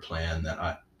time for a plan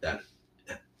that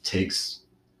takes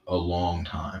a long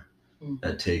time. Mm-hmm.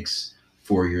 That takes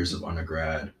 4 years of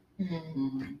undergrad,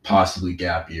 mm-hmm. possibly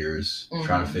gap years, mm-hmm.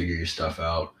 trying to figure your stuff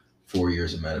out, 4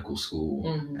 years of medical school,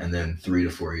 mm-hmm. and then 3 to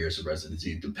 4 years of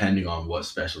residency, depending on what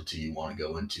specialty you want to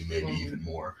go into, maybe mm-hmm. even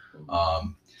more.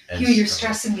 Hugh, you're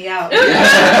stressing me out.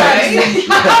 Right?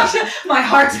 My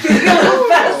heart's beating a little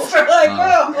faster.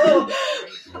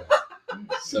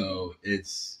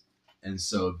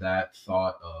 So that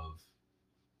thought of,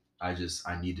 I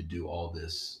need to do all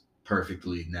this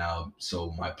perfectly now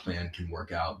so my plan can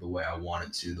work out the way I want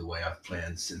it to, the way I've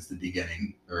planned since the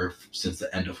beginning, or since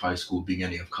the end of high school,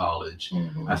 beginning of college.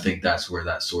 Mm-hmm. I think that's where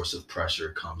that source of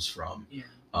pressure comes from,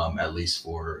 at least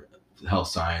for health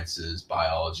sciences,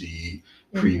 biology,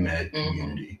 pre-med mm-hmm.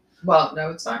 community. Well,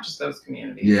 no, it's not just those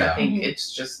communities. Yeah. I think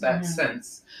it's just that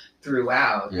sense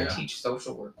throughout. I teach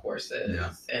social work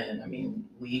courses, and I mean,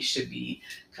 we should be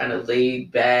kind of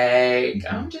laid back.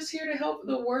 Mm-hmm. I'm just here to help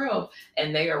the world,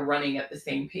 and they are running at the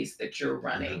same pace that you're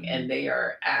running, and they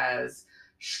are as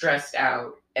stressed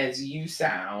out as you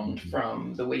sound mm-hmm.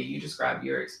 from the way you describe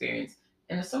your experience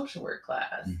in a social work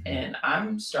class. Mm-hmm. And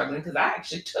I'm struggling because I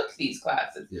actually took these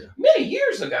classes many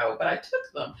years ago, but I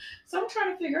took them. So I'm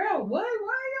trying to figure out why are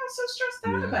y'all so stressed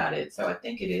out about it? So I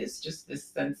think it is just this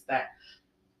sense that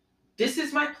this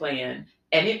is my plan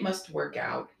and it must work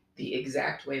out the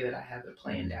exact way that I have it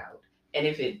planned out. And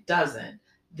if it doesn't,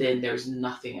 then there's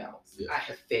nothing else. I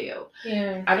have failed.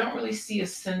 Yeah. I don't really see a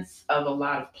sense of a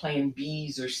lot of plan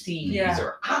Bs or Cs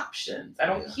or options. I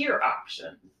don't hear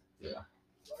options. Yeah.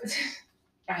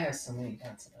 I have so many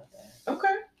thoughts about that.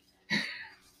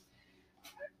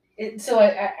 Okay. So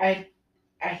I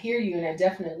hear you, and I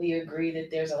definitely agree that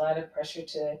there's a lot of pressure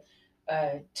to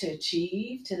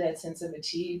achieve, to that sense of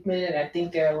achievement, and I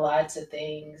think there are lots of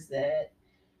things that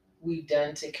we've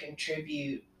done to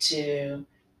contribute to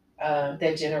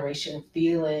that generation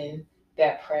feeling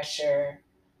that pressure.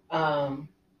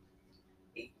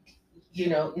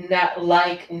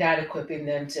 Not equiping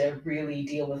them to really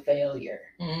deal with failure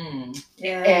and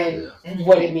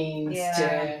what it means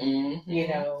to,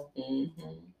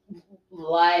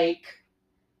 like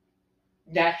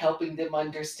not helping them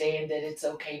understand that it's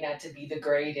okay not to be the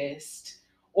greatest,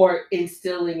 or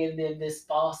instilling in them this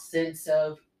false sense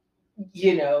of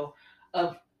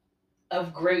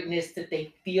greatness that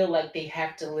they feel like they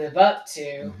have to live up to.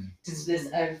 Mm-hmm. Just this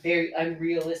very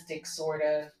unrealistic sort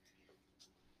of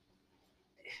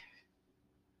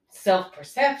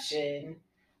self-perception.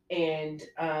 And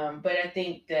but I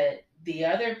think that the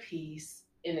other piece,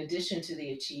 in addition to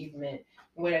the achievement,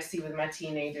 what I see with my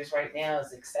teenagers right now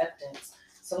is acceptance.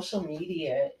 Social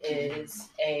media is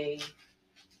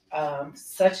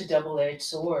such a double-edged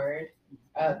sword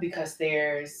because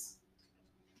there's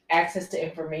access to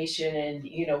information and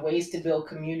ways to build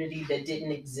community that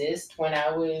didn't exist when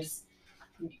I was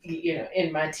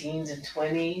in my teens and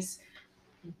 20s,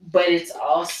 but it's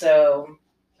also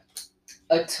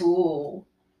a tool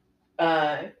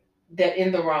that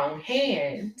in the wrong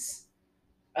hands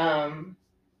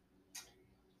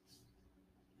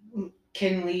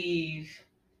can leave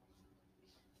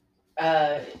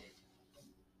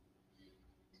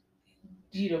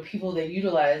people that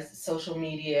utilize social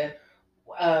media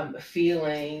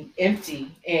feeling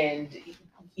empty and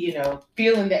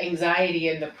feeling the anxiety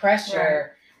and the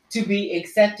pressure to be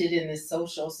accepted in this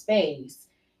social space,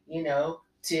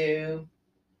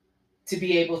 to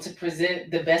be able to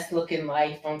present the best looking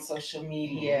life on social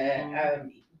media.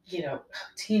 Mm-hmm.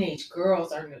 Teenage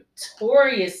girls are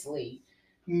notoriously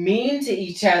mean to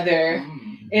each other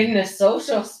in the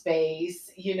social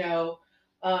space.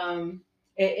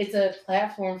 It's a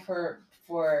platform for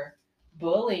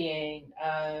bullying.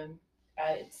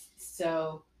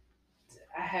 So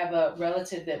I have a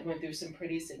relative that went through some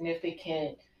pretty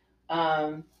significant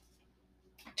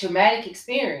traumatic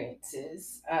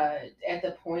experiences at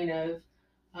the point of,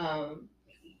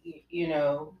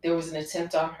 there was an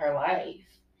attempt on her life.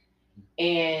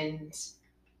 And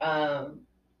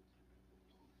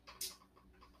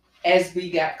as we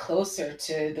got closer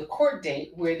to the court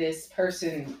date where this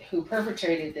person who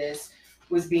perpetrated this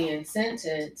was being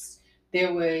sentenced,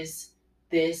 there was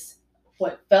this,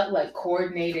 what felt like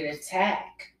coordinated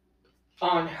attack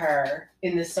on her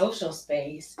in the social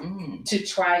space to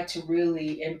try to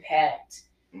really impact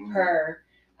her.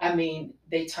 I mean,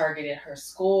 they targeted her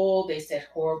school. They said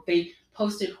they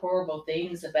posted horrible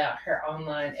things about her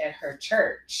online at her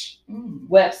church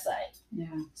website. Yeah.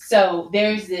 So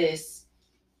there's this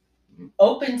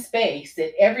open space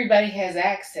that everybody has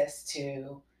access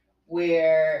to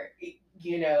where,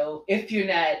 if you're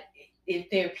not if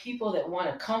there are people that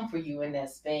want to come for you in that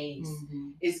space,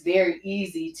 it's very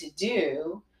easy to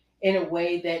do in a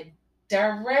way that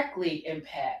directly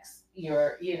impacts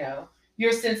your,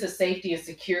 your sense of safety and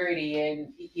security,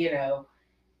 and,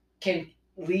 can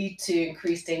lead to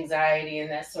increased anxiety and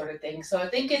that sort of thing. So I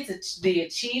think it's the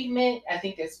achievement. I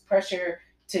think there's pressure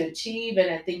to achieve,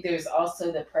 and I think there's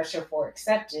also the pressure for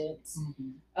acceptance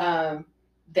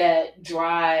that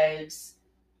drives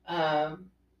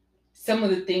some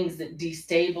of the things that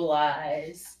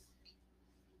destabilize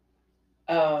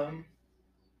our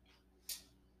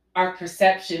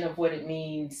perception of what it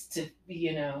means to,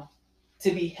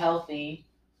 to be healthy.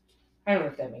 I don't know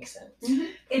if that makes sense.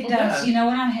 It does. You know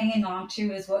what I'm hanging on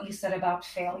to is what you said about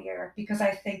failure, because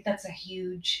I think that's a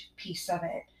huge piece of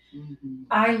it.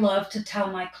 I love to tell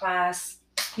my class,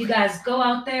 you guys go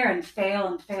out there and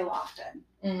fail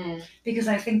often. Because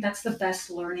I think that's the best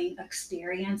learning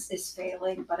experience, is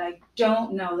failing. But I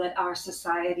don't know that our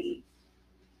society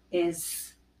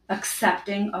is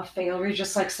accepting of failure,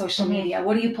 just like social media.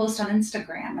 What do you post on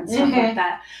Instagram and stuff like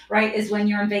that, right? Is when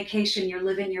you're on vacation, you're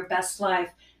living your best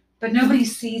life. But nobody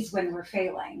sees when we're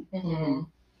failing.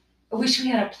 I wish we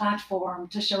had a platform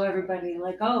to show everybody,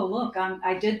 like, oh, look,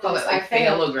 I did this. Call it like I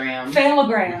failed. Failogram.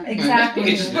 Failogram,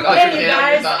 exactly. You just put all your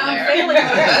failures on there. Failing.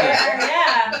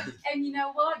 Yeah. And you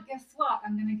know what? Guess what?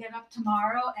 I'm going to get up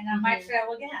tomorrow and I might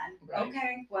fail again. Right.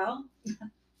 Okay, well.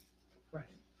 Right.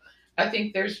 I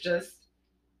think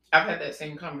I've had that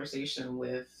same conversation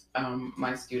with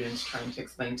my students, trying to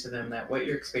explain to them that what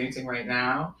you're experiencing right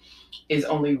now is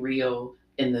only real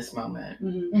in this moment.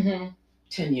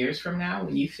 10 years from now,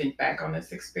 when you think back on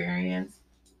this experience,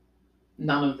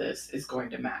 none of this is going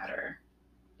to matter.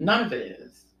 None of it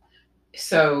is.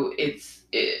 So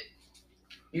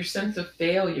your sense of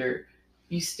failure,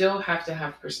 you still have to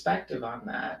have perspective on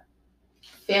that.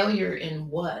 Failure in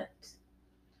what?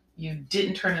 You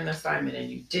didn't turn an assignment in,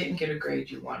 you didn't get a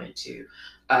grade you wanted to,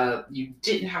 you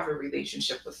didn't have a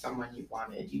relationship with someone you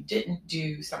wanted, you didn't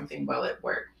do something well at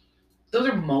work. Those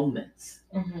are moments.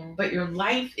 But your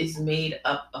life is made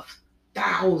up of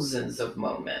thousands of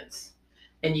moments.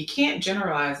 And you can't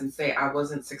generalize and say, I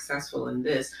wasn't successful in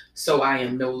this, so I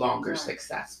am no longer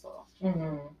successful.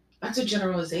 That's a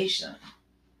generalization.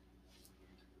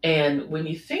 And when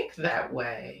you think that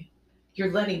way,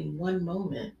 you're letting one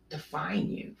moment define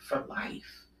you for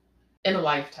life, in a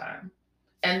lifetime.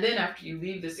 And then after you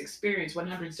leave this experience,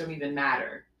 100s don't even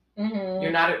matter.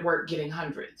 You're not at work getting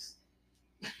hundreds.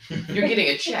 You're getting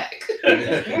a check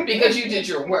because you did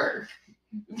your work.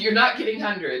 You're not getting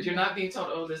hundreds. You're not being told,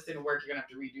 oh, this didn't work, you're going to have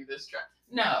to redo this job.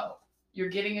 No, you're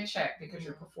getting a check because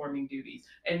you're performing duties.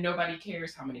 And nobody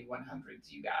cares how many 100s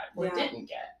you got or didn't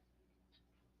get.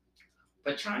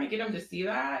 But trying to get them to see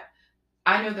that,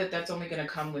 I know that that's only going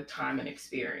to come with time and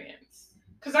experience.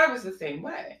 Because I was the same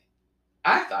way.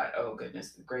 I thought, oh,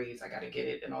 goodness, the grades, I got to get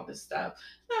it and all this stuff.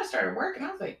 Then I started working.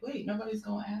 I was like, wait, nobody's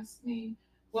going to ask me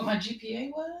what my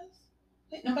GPA was?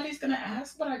 Wait, nobody's going to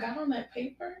ask what I got on that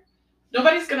paper?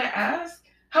 Nobody's going to ask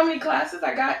how many classes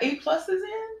I got A+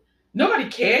 in? Nobody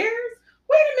cares?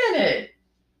 Wait a minute.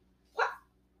 What?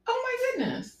 Oh, my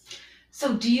goodness.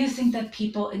 So do you think that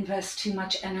people invest too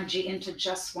much energy into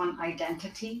just one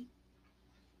identity?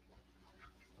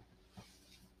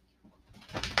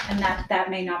 And that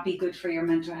may not be good for your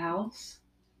mental health?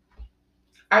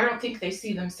 I don't think they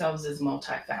see themselves as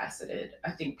multifaceted.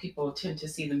 I think people tend to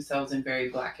see themselves in very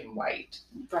black and white.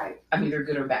 Right. I'm either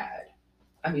good or bad.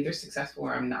 I'm either successful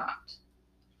or I'm not.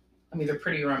 I'm either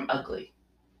pretty or I'm ugly.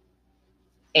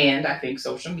 And I think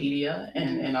social media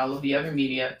and all of the other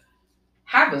media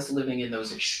have us living in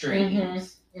those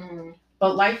extremes.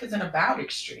 But life isn't about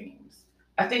extremes.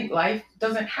 I think life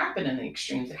doesn't happen in the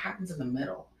extremes. It happens in the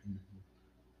middle.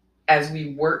 As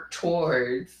we work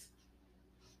towards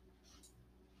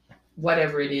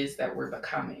whatever it is that we're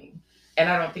becoming. And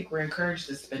I don't think we're encouraged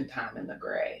to spend time in the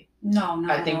gray. No.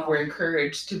 I think we're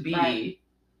encouraged to be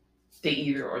the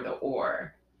either or the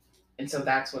or. And so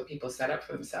that's what people set up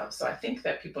for themselves. So I think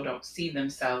that people don't see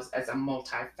themselves as a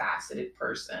multifaceted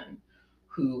person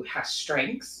who has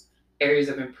strengths, areas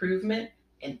of improvement,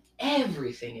 and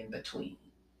everything in between.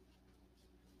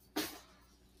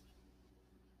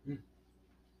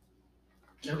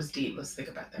 That was deep. Let's think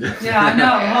about that. Yeah, no,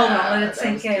 hold on. Let it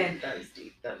sink in. That was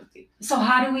deep. So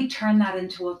how do we turn that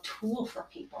into a tool for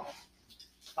people?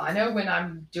 I know when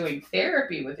I'm doing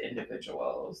therapy with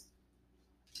individuals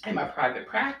in my private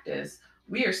practice,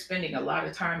 we are spending a lot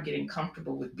of time getting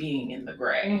comfortable with being in the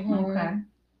gray. Okay.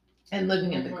 And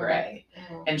living in the gray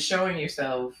and showing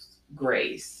yourself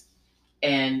grace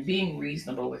and being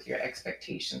reasonable with your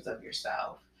expectations of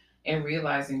yourself and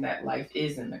realizing that life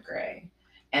is in the gray.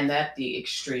 and that the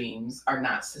extremes are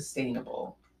not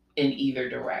sustainable in either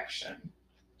direction?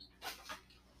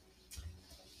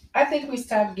 I think we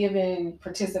stopped giving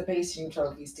participation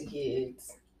trophies to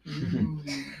kids.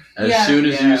 As soon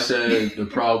as you said the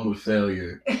problem with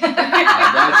failure,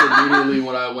 that's immediately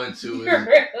what I went to.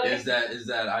 Is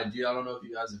that idea? I don't know if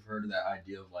you guys have heard of that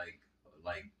idea of like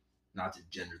not to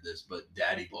gender this, but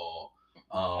daddy ball.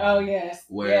 Oh yes,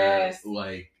 where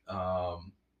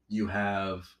you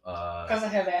have because I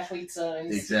have athlete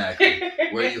sons. Exactly.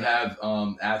 Where you have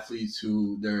athletes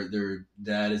who their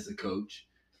dad is the coach,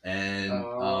 and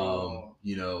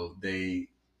they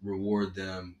reward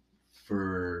them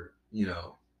for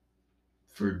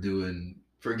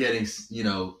getting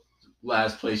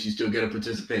last place. You still get a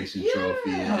participation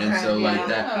trophy, and so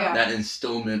that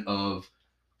instillment of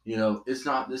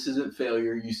this isn't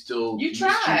failure. You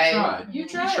tried.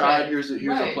 Here's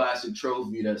a plastic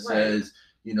trophy that says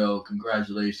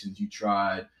congratulations, you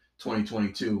tried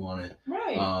 2022 on it.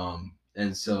 Right.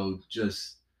 And so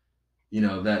just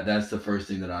that's the first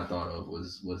thing that I thought of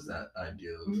was that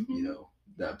idea of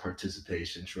that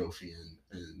participation trophy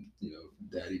and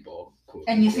daddy ball quote.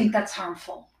 And you think that's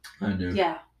harmful? I do.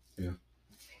 Yeah.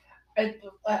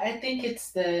 I think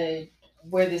it's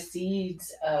where the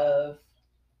seeds of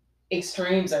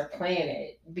extremes are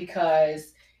planted,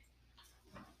 because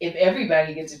if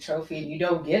everybody gets a trophy and you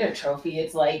don't get a trophy,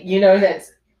 it's like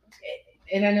that's,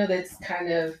 and I know that's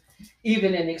kind of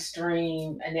even an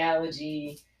extreme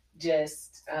analogy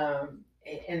just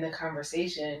in the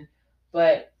conversation,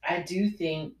 but I do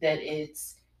think that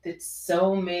it's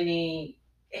so many,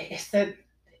 it's that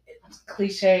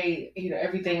cliche,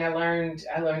 everything I learned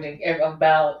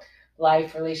about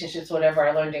life, relationships, whatever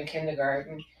I learned in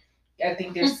kindergarten. I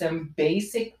think there's some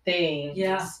basic things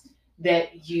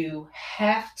that you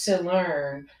have to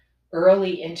learn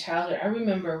early in childhood. I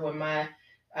remember when my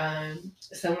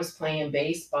son was playing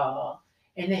baseball,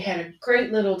 and they had a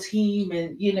great little team,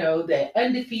 and the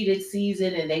undefeated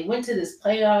season, and they went to this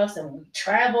playoffs, and we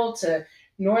traveled to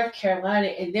North Carolina,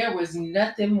 and there was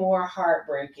nothing more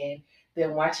heartbreaking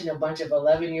than watching a bunch of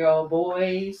 11-year-old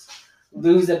boys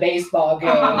lose a baseball game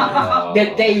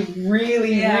that they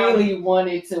really, really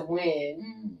wanted to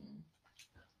win.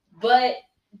 But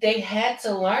they had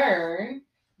to learn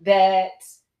that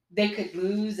they could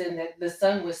lose and that the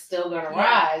sun was still going to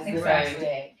rise the next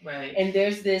day. Right. And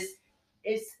there's this,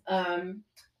 it's, to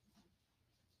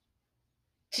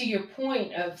your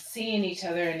point of seeing each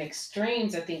other in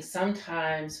extremes, I think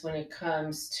sometimes when it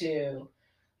comes to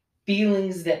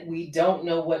feelings that we don't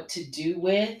know what to do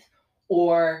with,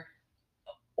 or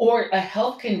a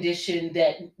health condition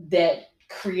that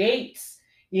creates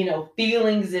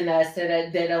feelings in us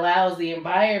that allows the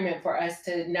environment for us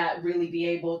to not really be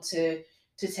able to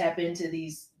tap into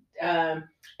these and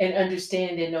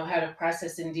understand and know how to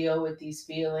process and deal with these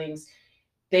feelings,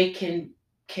 they can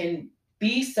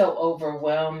be so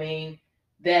overwhelming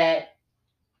that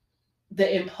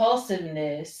the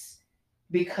impulsiveness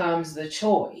becomes the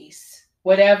choice.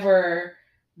 Whatever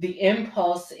the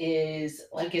impulse is,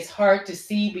 like, it's hard to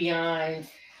see beyond.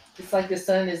 It's like the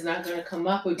sun is not going to come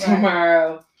up with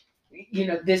tomorrow.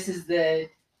 This is the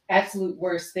absolute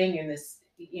worst thing in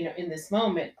this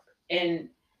moment. And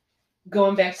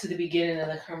going back to the beginning of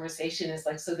the conversation, it's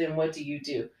like, so then what do you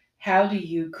do? How do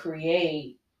you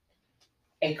create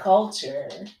a culture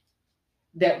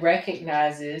that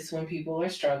recognizes when people are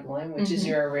struggling, which is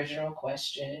your original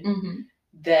question,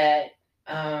 that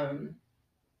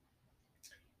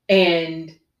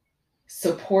and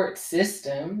support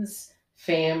systems,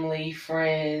 family,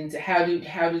 friends, how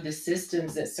do the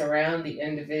systems that surround the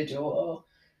individual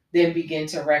then begin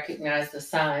to recognize the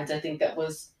signs? I think that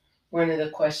was one of the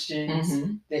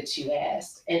questions that you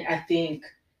asked. And I think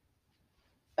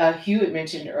Hewitt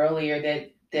mentioned earlier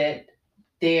that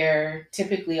there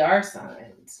typically are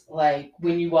signs. Like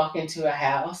when you walk into a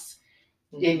house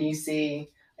and you see,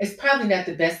 it's probably not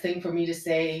the best thing for me to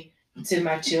say to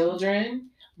my children,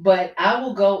 but I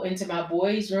will go into my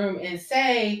boys' room and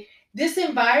say, this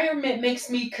environment makes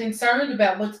me concerned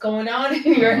about what's going on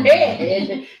in your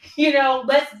head.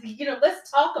 Let's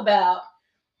talk about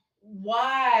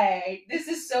why this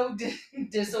is so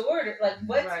disordered. Like,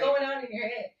 what's going on in your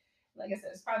head? Like I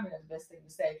said, it's probably not the best thing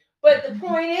to say. But the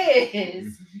point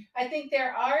is, I think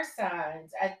there are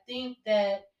signs. I think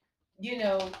that,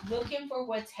 looking for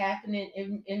what's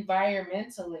happening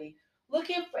environmentally,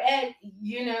 looking at,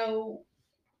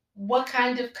 what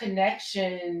kind of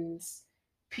connections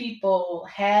people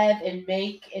have and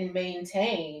make and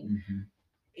maintain.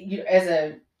 As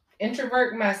an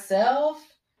introvert myself,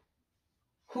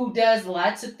 who does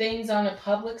lots of things on a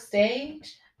public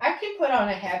stage, I can put on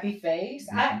a happy face.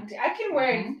 Mm-hmm. I can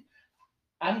wear.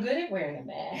 I'm good at wearing a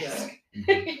mask.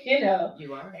 Yeah. You know.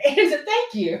 You are. And so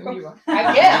thank you. You are.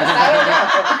 I guess.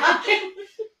 I don't know.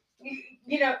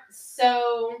 You know,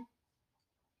 so,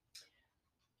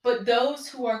 but those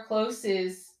who are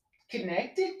closest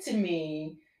connected to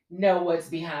me know what's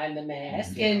behind the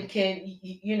mask and can,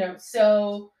 you know,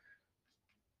 so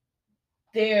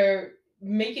they're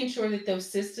making sure that those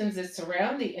systems that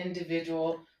surround the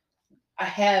individual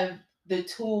have the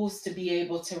tools to be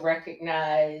able to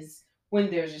recognize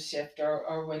when there's a shift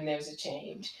or when there's a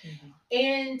change.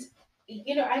 And,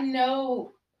 you know, I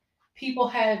know people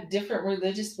have different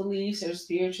religious beliefs or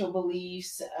spiritual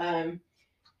beliefs.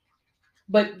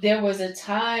 But there was a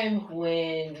time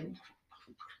when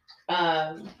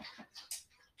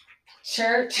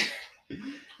church,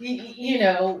 you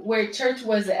know, where church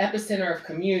was the epicenter of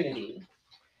community.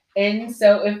 And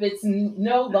so if it's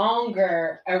no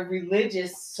longer a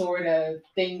religious sort of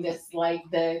thing that's like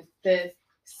the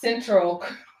central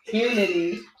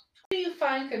community, where do you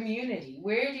find community?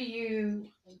 Where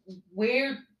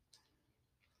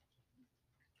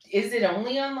is it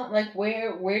only on, like,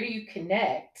 where do you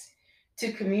connect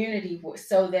to community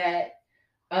so that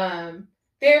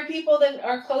there are people that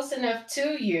are close enough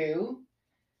to you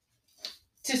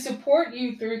to support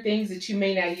you through things that you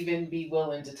may not even be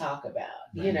willing to talk about,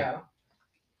 you know?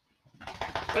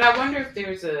 But I wonder if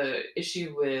there's a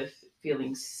issue with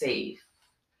feeling safe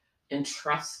and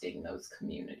trusting those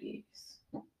communities.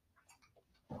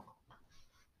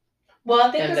 Well,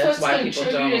 I think that's what's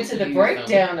contributed to the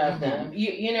breakdown of them.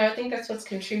 You know, I think that's what's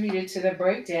contributed to the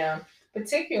breakdown,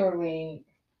 particularly,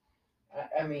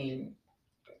 I mean,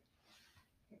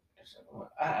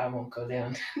 I won't go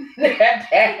down that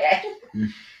path.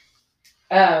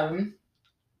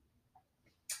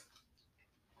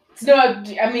 No,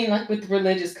 I mean, like with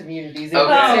religious communities.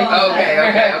 Okay.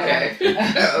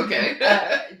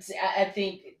 I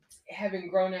think having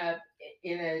grown up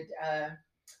in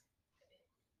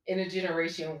a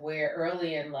generation where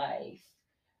early in life,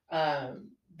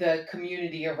 the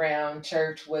community around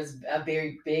church was a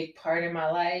very big part of my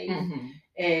life,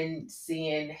 and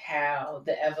seeing how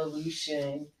the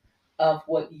evolution of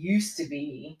what used to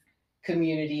be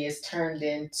community is turned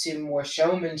into more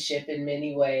showmanship in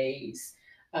many ways.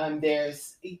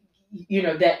 There's, you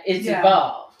know, that it's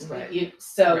evolved. Right.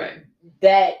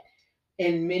 That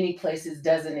in many places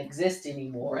doesn't exist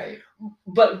anymore. Right.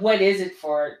 But what is it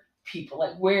for people?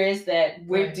 Like, where is that?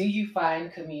 Where do you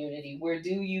find community? Where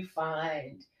do you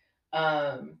find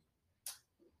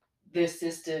the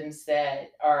systems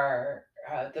that are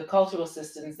the cultural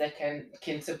systems that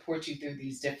can support you through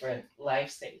these different life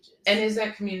stages? And is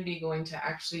that community going to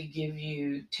actually give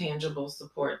you tangible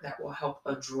support that will help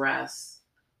address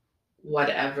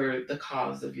whatever the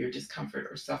cause of your discomfort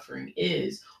or suffering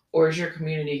is? Or is your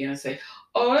community going to say,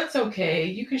 oh, it's okay,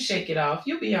 you can shake it off,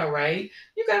 you'll be all right,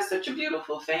 you got such a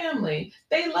beautiful family,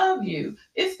 they love you,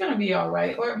 it's going to be all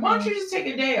right, or why don't you just take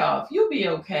a day off, you'll be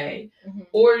okay?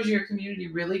 Or is your community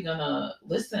really going to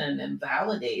listen and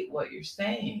validate what you're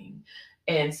saying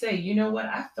and say, you know what,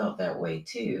 I felt that way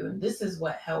too, and this is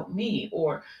what helped me?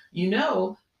 Or, you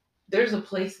know, there's a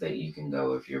place that you can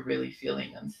go if you're really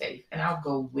feeling unsafe, and I'll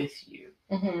go with you.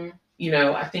 You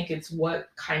know, I think it's what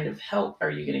kind of help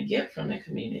are you going to get from the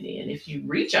community? And if you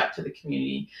reach out to the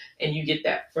community and you get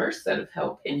that first set of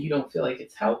help and you don't feel like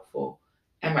it's helpful,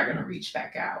 am I going to reach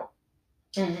back out?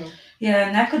 Yeah,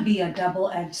 and that could be a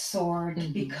double-edged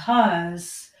sword,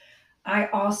 because I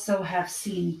also have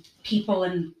seen people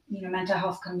in, you know, mental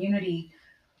health community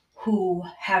who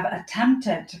have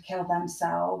attempted to kill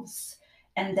themselves,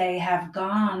 and they have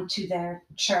gone to their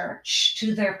church,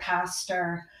 to their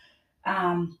pastor,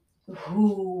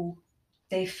 who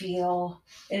they feel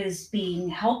is being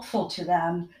helpful to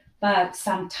them. But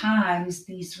sometimes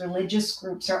these religious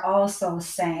groups are also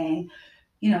saying,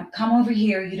 you know, come over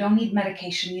here, you don't need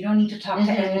medication, you don't need to talk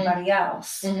to anybody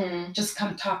else, just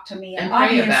come talk to me. And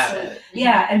pray about it.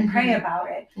 Yeah, and pray about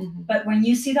it. But when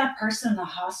you see that person in the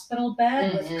hospital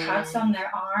bed with cuts on their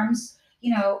arms,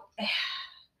 you know,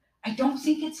 I don't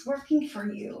think it's working for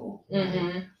you.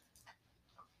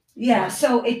 Yeah,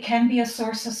 so it can be a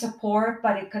source of support,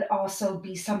 but it could also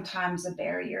be sometimes a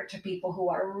barrier to people who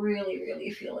are really, really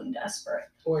feeling desperate.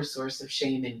 Or a source of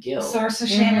shame and guilt. Source of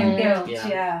shame and guilt,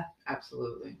 yeah.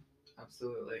 Absolutely.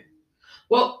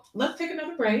 Well, let's take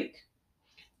another break.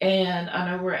 And I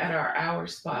know we're at our hour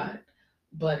spot,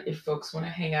 but if folks want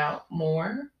to hang out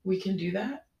more, we can do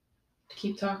that.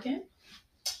 Keep talking.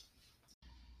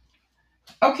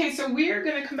 Okay, so we're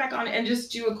going to come back on and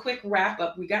just do a quick wrap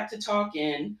up. We got to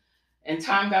talking and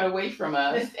time got away from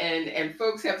us, and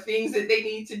folks have things that they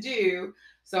need to do.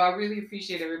 So I really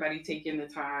appreciate everybody taking the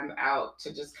time out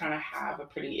to just kind of have a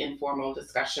pretty informal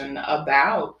discussion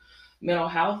about mental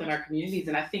health in our communities.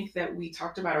 And I think that we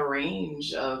talked about a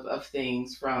range of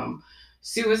things, from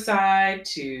suicide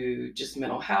to just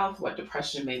mental health, what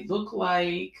depression may look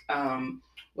like,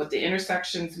 what the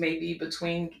intersections may be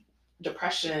between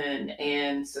depression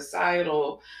and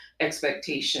societal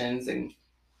expectations and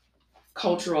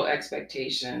cultural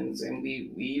expectations. And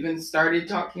we even started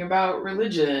talking about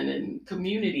religion and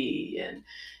community, and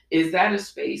is that a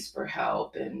space for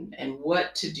help, and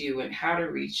what to do and how to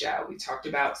reach out. We talked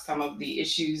about some of the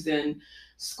issues in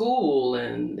school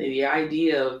and the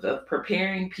idea of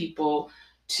preparing people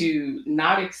to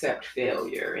not accept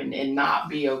failure, and not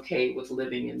be okay with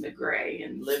living in the gray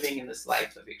and living in this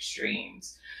life of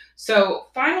extremes. So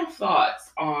final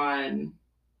thoughts on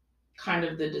kind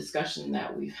of the discussion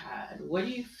that we've had. What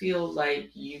do you feel like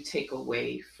you take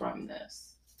away from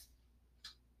this?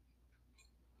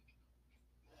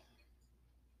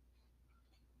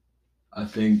 I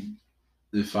think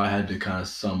if I had to kind of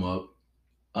sum up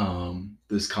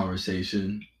this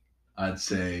conversation, I'd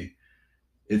say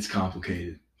it's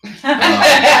complicated. Perfect.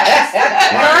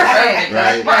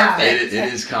 Right? Perfect.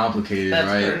 It is complicated, That's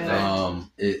right?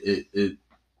 perfect.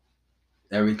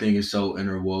 Everything is so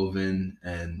interwoven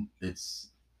and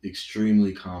it's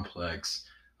extremely complex.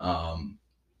 And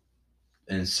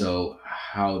so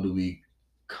how do we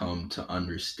come to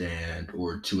understand,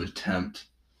 or to attempt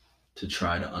to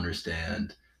try to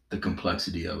understand, the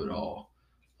complexity of it all?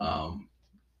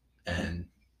 And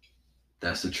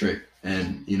that's the trick.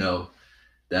 And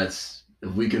that's,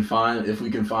 if we can find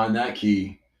that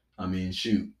key, I mean,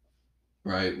 shoot,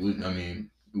 right?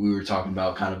 We were talking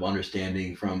about kind of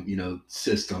understanding from,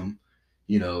 system.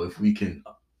 If we can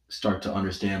start to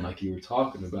understand, like you were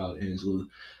talking about, Angela,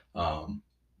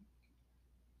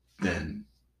 then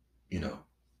you know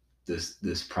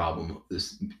this problem,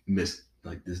 this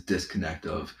disconnect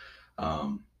of,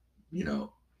 you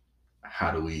know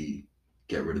how do we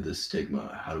get rid of this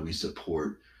stigma? How do we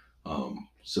support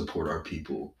our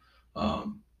people?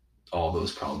 All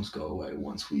those problems go away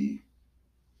once we,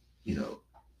 you know,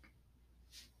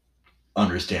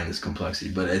 understand this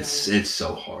complexity. But it's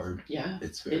so hard. Yeah,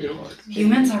 it's very hard.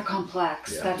 Humans are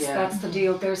complex. Yeah. That's the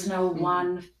deal. There's no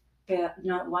one fit,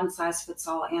 no one size fits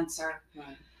all answer.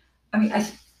 Right. I mean,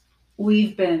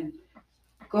 we've been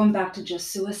going back to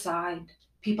just suicide.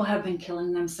 People have been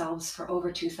killing themselves for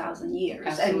over 2,000 years.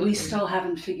 Absolutely. And we still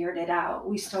haven't figured it out.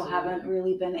 We still haven't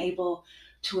really been able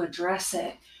to address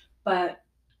it. But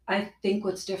I think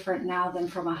what's different now than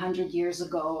from 100 years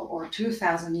ago or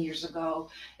 2,000 years ago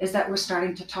is that we're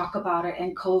starting to talk about it.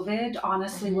 And COVID,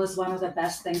 honestly, was one of the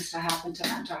best things to happen to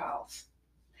mental health,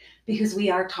 because we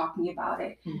are talking about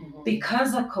it. Mm-hmm.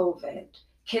 Because of COVID,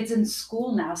 kids in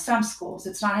school now, some schools,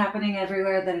 it's not happening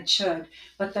everywhere that it should,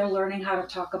 but they're learning how to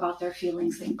talk about their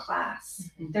feelings in class.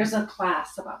 Mm-hmm. There's a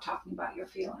class about talking about your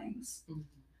feelings. Mm-hmm.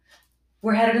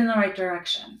 We're headed in the right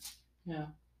direction. Yeah.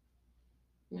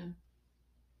 Yeah.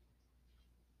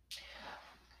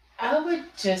 I would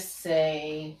just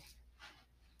say,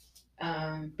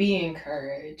 be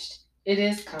encouraged. It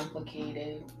is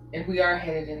complicated, and we are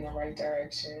headed in the right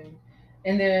direction.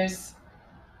 And there's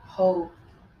hope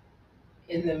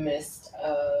in the midst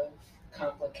of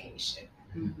complication.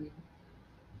 Mm-hmm.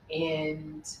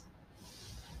 And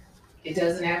it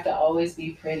doesn't have to always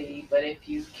be pretty, but if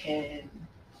you can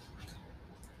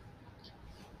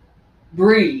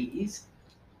breathe,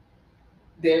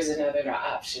 there's another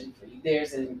option for you. There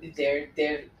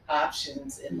are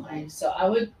options in life. So I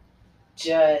would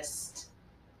just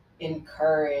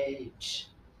encourage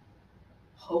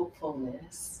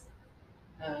hopefulness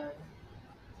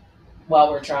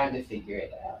while we're trying to figure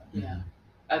it out. Yeah,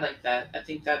 I like that. I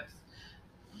think that's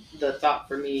the thought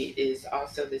for me, is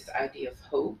also this idea of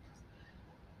hope.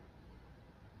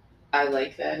 I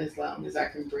like that, as long as I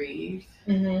can breathe.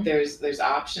 Mm-hmm. There's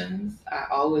options. I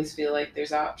always feel like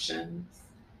there's options.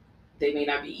 They may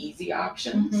not be easy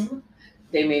options. Mm-hmm.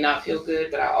 They may not feel good,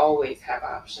 but I always have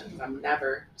options. I'm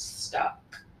never stuck.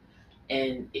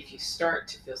 And if you start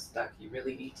to feel stuck, you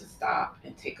really need to stop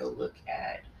and take a look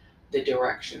at the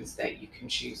directions that you can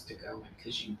choose to go in,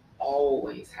 because you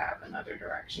always have another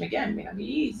direction. Again, it may not be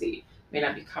easy, may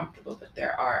not be comfortable, but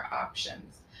there are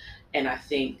options. And I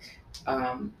think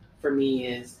for me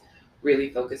is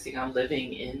really focusing on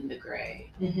living in the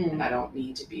gray. Mm-hmm. And I don't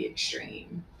need to be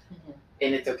extreme. Mm-hmm.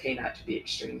 And it's okay not to be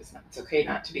extreme. It's okay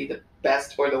not to be the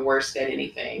best or the worst at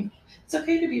anything. It's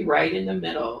okay to be right in the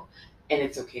middle, and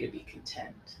it's okay to be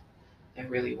content,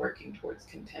 and really working towards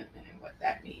contentment and what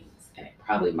that means. And it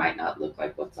probably might not look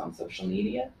like what's on social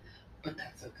media, but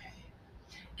that's okay.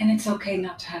 And it's okay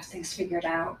not to have things figured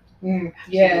out.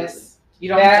 Yes. You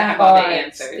don't have to have all the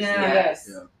answers. Yes.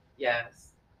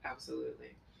 Yes, absolutely.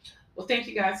 Well, thank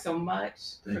you guys so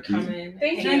much for coming.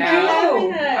 Thank you for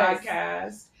having the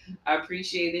podcast. I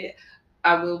appreciate it.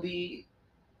 I will be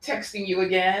texting you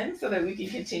again so that we can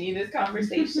continue this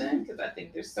conversation because I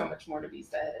think there's so much more to be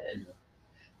said.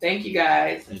 Thank you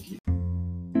guys. Thank you.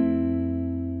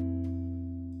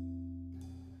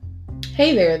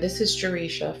 Hey there, this is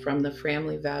Jerisha from the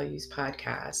Family Values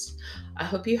Podcast. I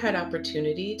hope you had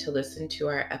opportunity to listen to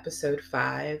our episode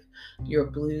 5, Your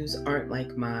Blues Aren't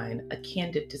Like Mine, a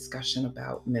candid discussion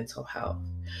about mental health.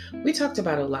 We talked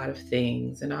about a lot of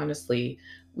things, and honestly,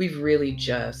 we've really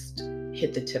just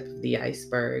hit the tip of the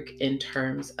iceberg in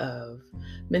terms of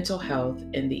mental health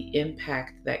and the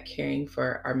impact that caring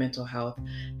for our mental health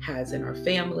has in our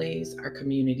families, our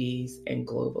communities, and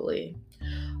globally.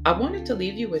 I wanted to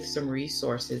leave you with some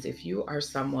resources if you are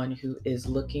someone who is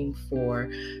looking for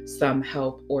some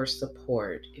help or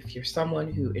support. If you're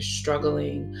someone who is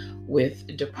struggling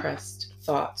with depressed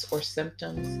thoughts or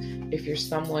symptoms, if you're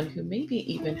someone who maybe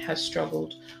even has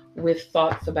struggled with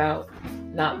thoughts about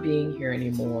not being here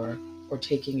anymore or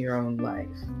taking your own life.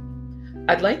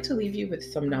 I'd like to leave you with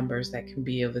some numbers that can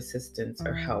be of assistance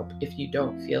or help if you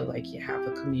don't feel like you have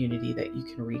a community that you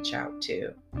can reach out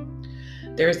to.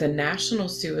 There is a national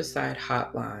suicide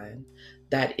hotline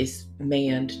that is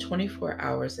manned 24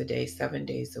 hours a day, 7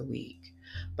 days a week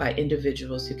by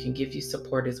individuals who can give you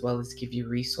support as well as give you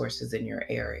resources in your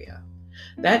area.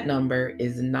 That number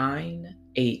is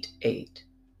 988.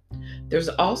 There's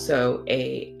also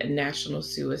a national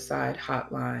suicide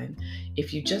hotline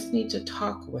if you just need to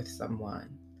talk with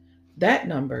someone. That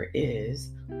number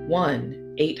is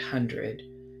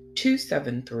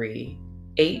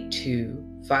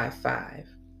 1-800-273-8255.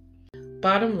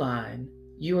 Bottom line,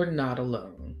 you are not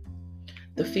alone.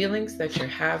 The feelings that you're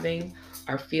having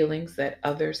are feelings that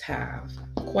others have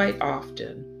quite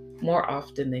often, more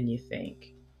often than you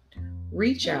think.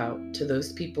 Reach out to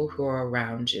those people who are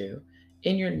around you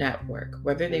in your network,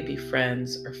 whether they be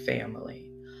friends or family.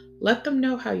 Let them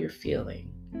know how you're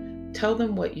feeling. Tell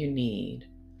them what you need.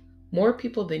 More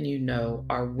people than you know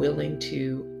are willing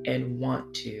to and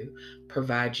want to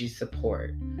provide you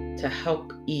support to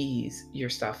help ease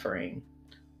your suffering.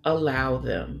 Allow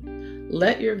them.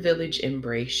 Let your village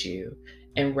embrace you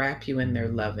and wrap you in their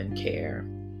love and care.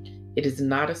 It is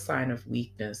not a sign of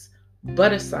weakness,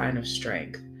 but a sign of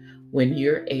strength when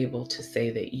you're able to say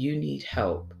that you need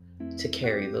help to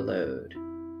carry the load.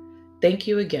 Thank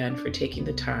you again for taking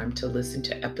the time to listen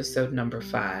to episode number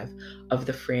 5 of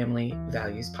the Family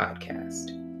Values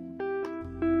Podcast.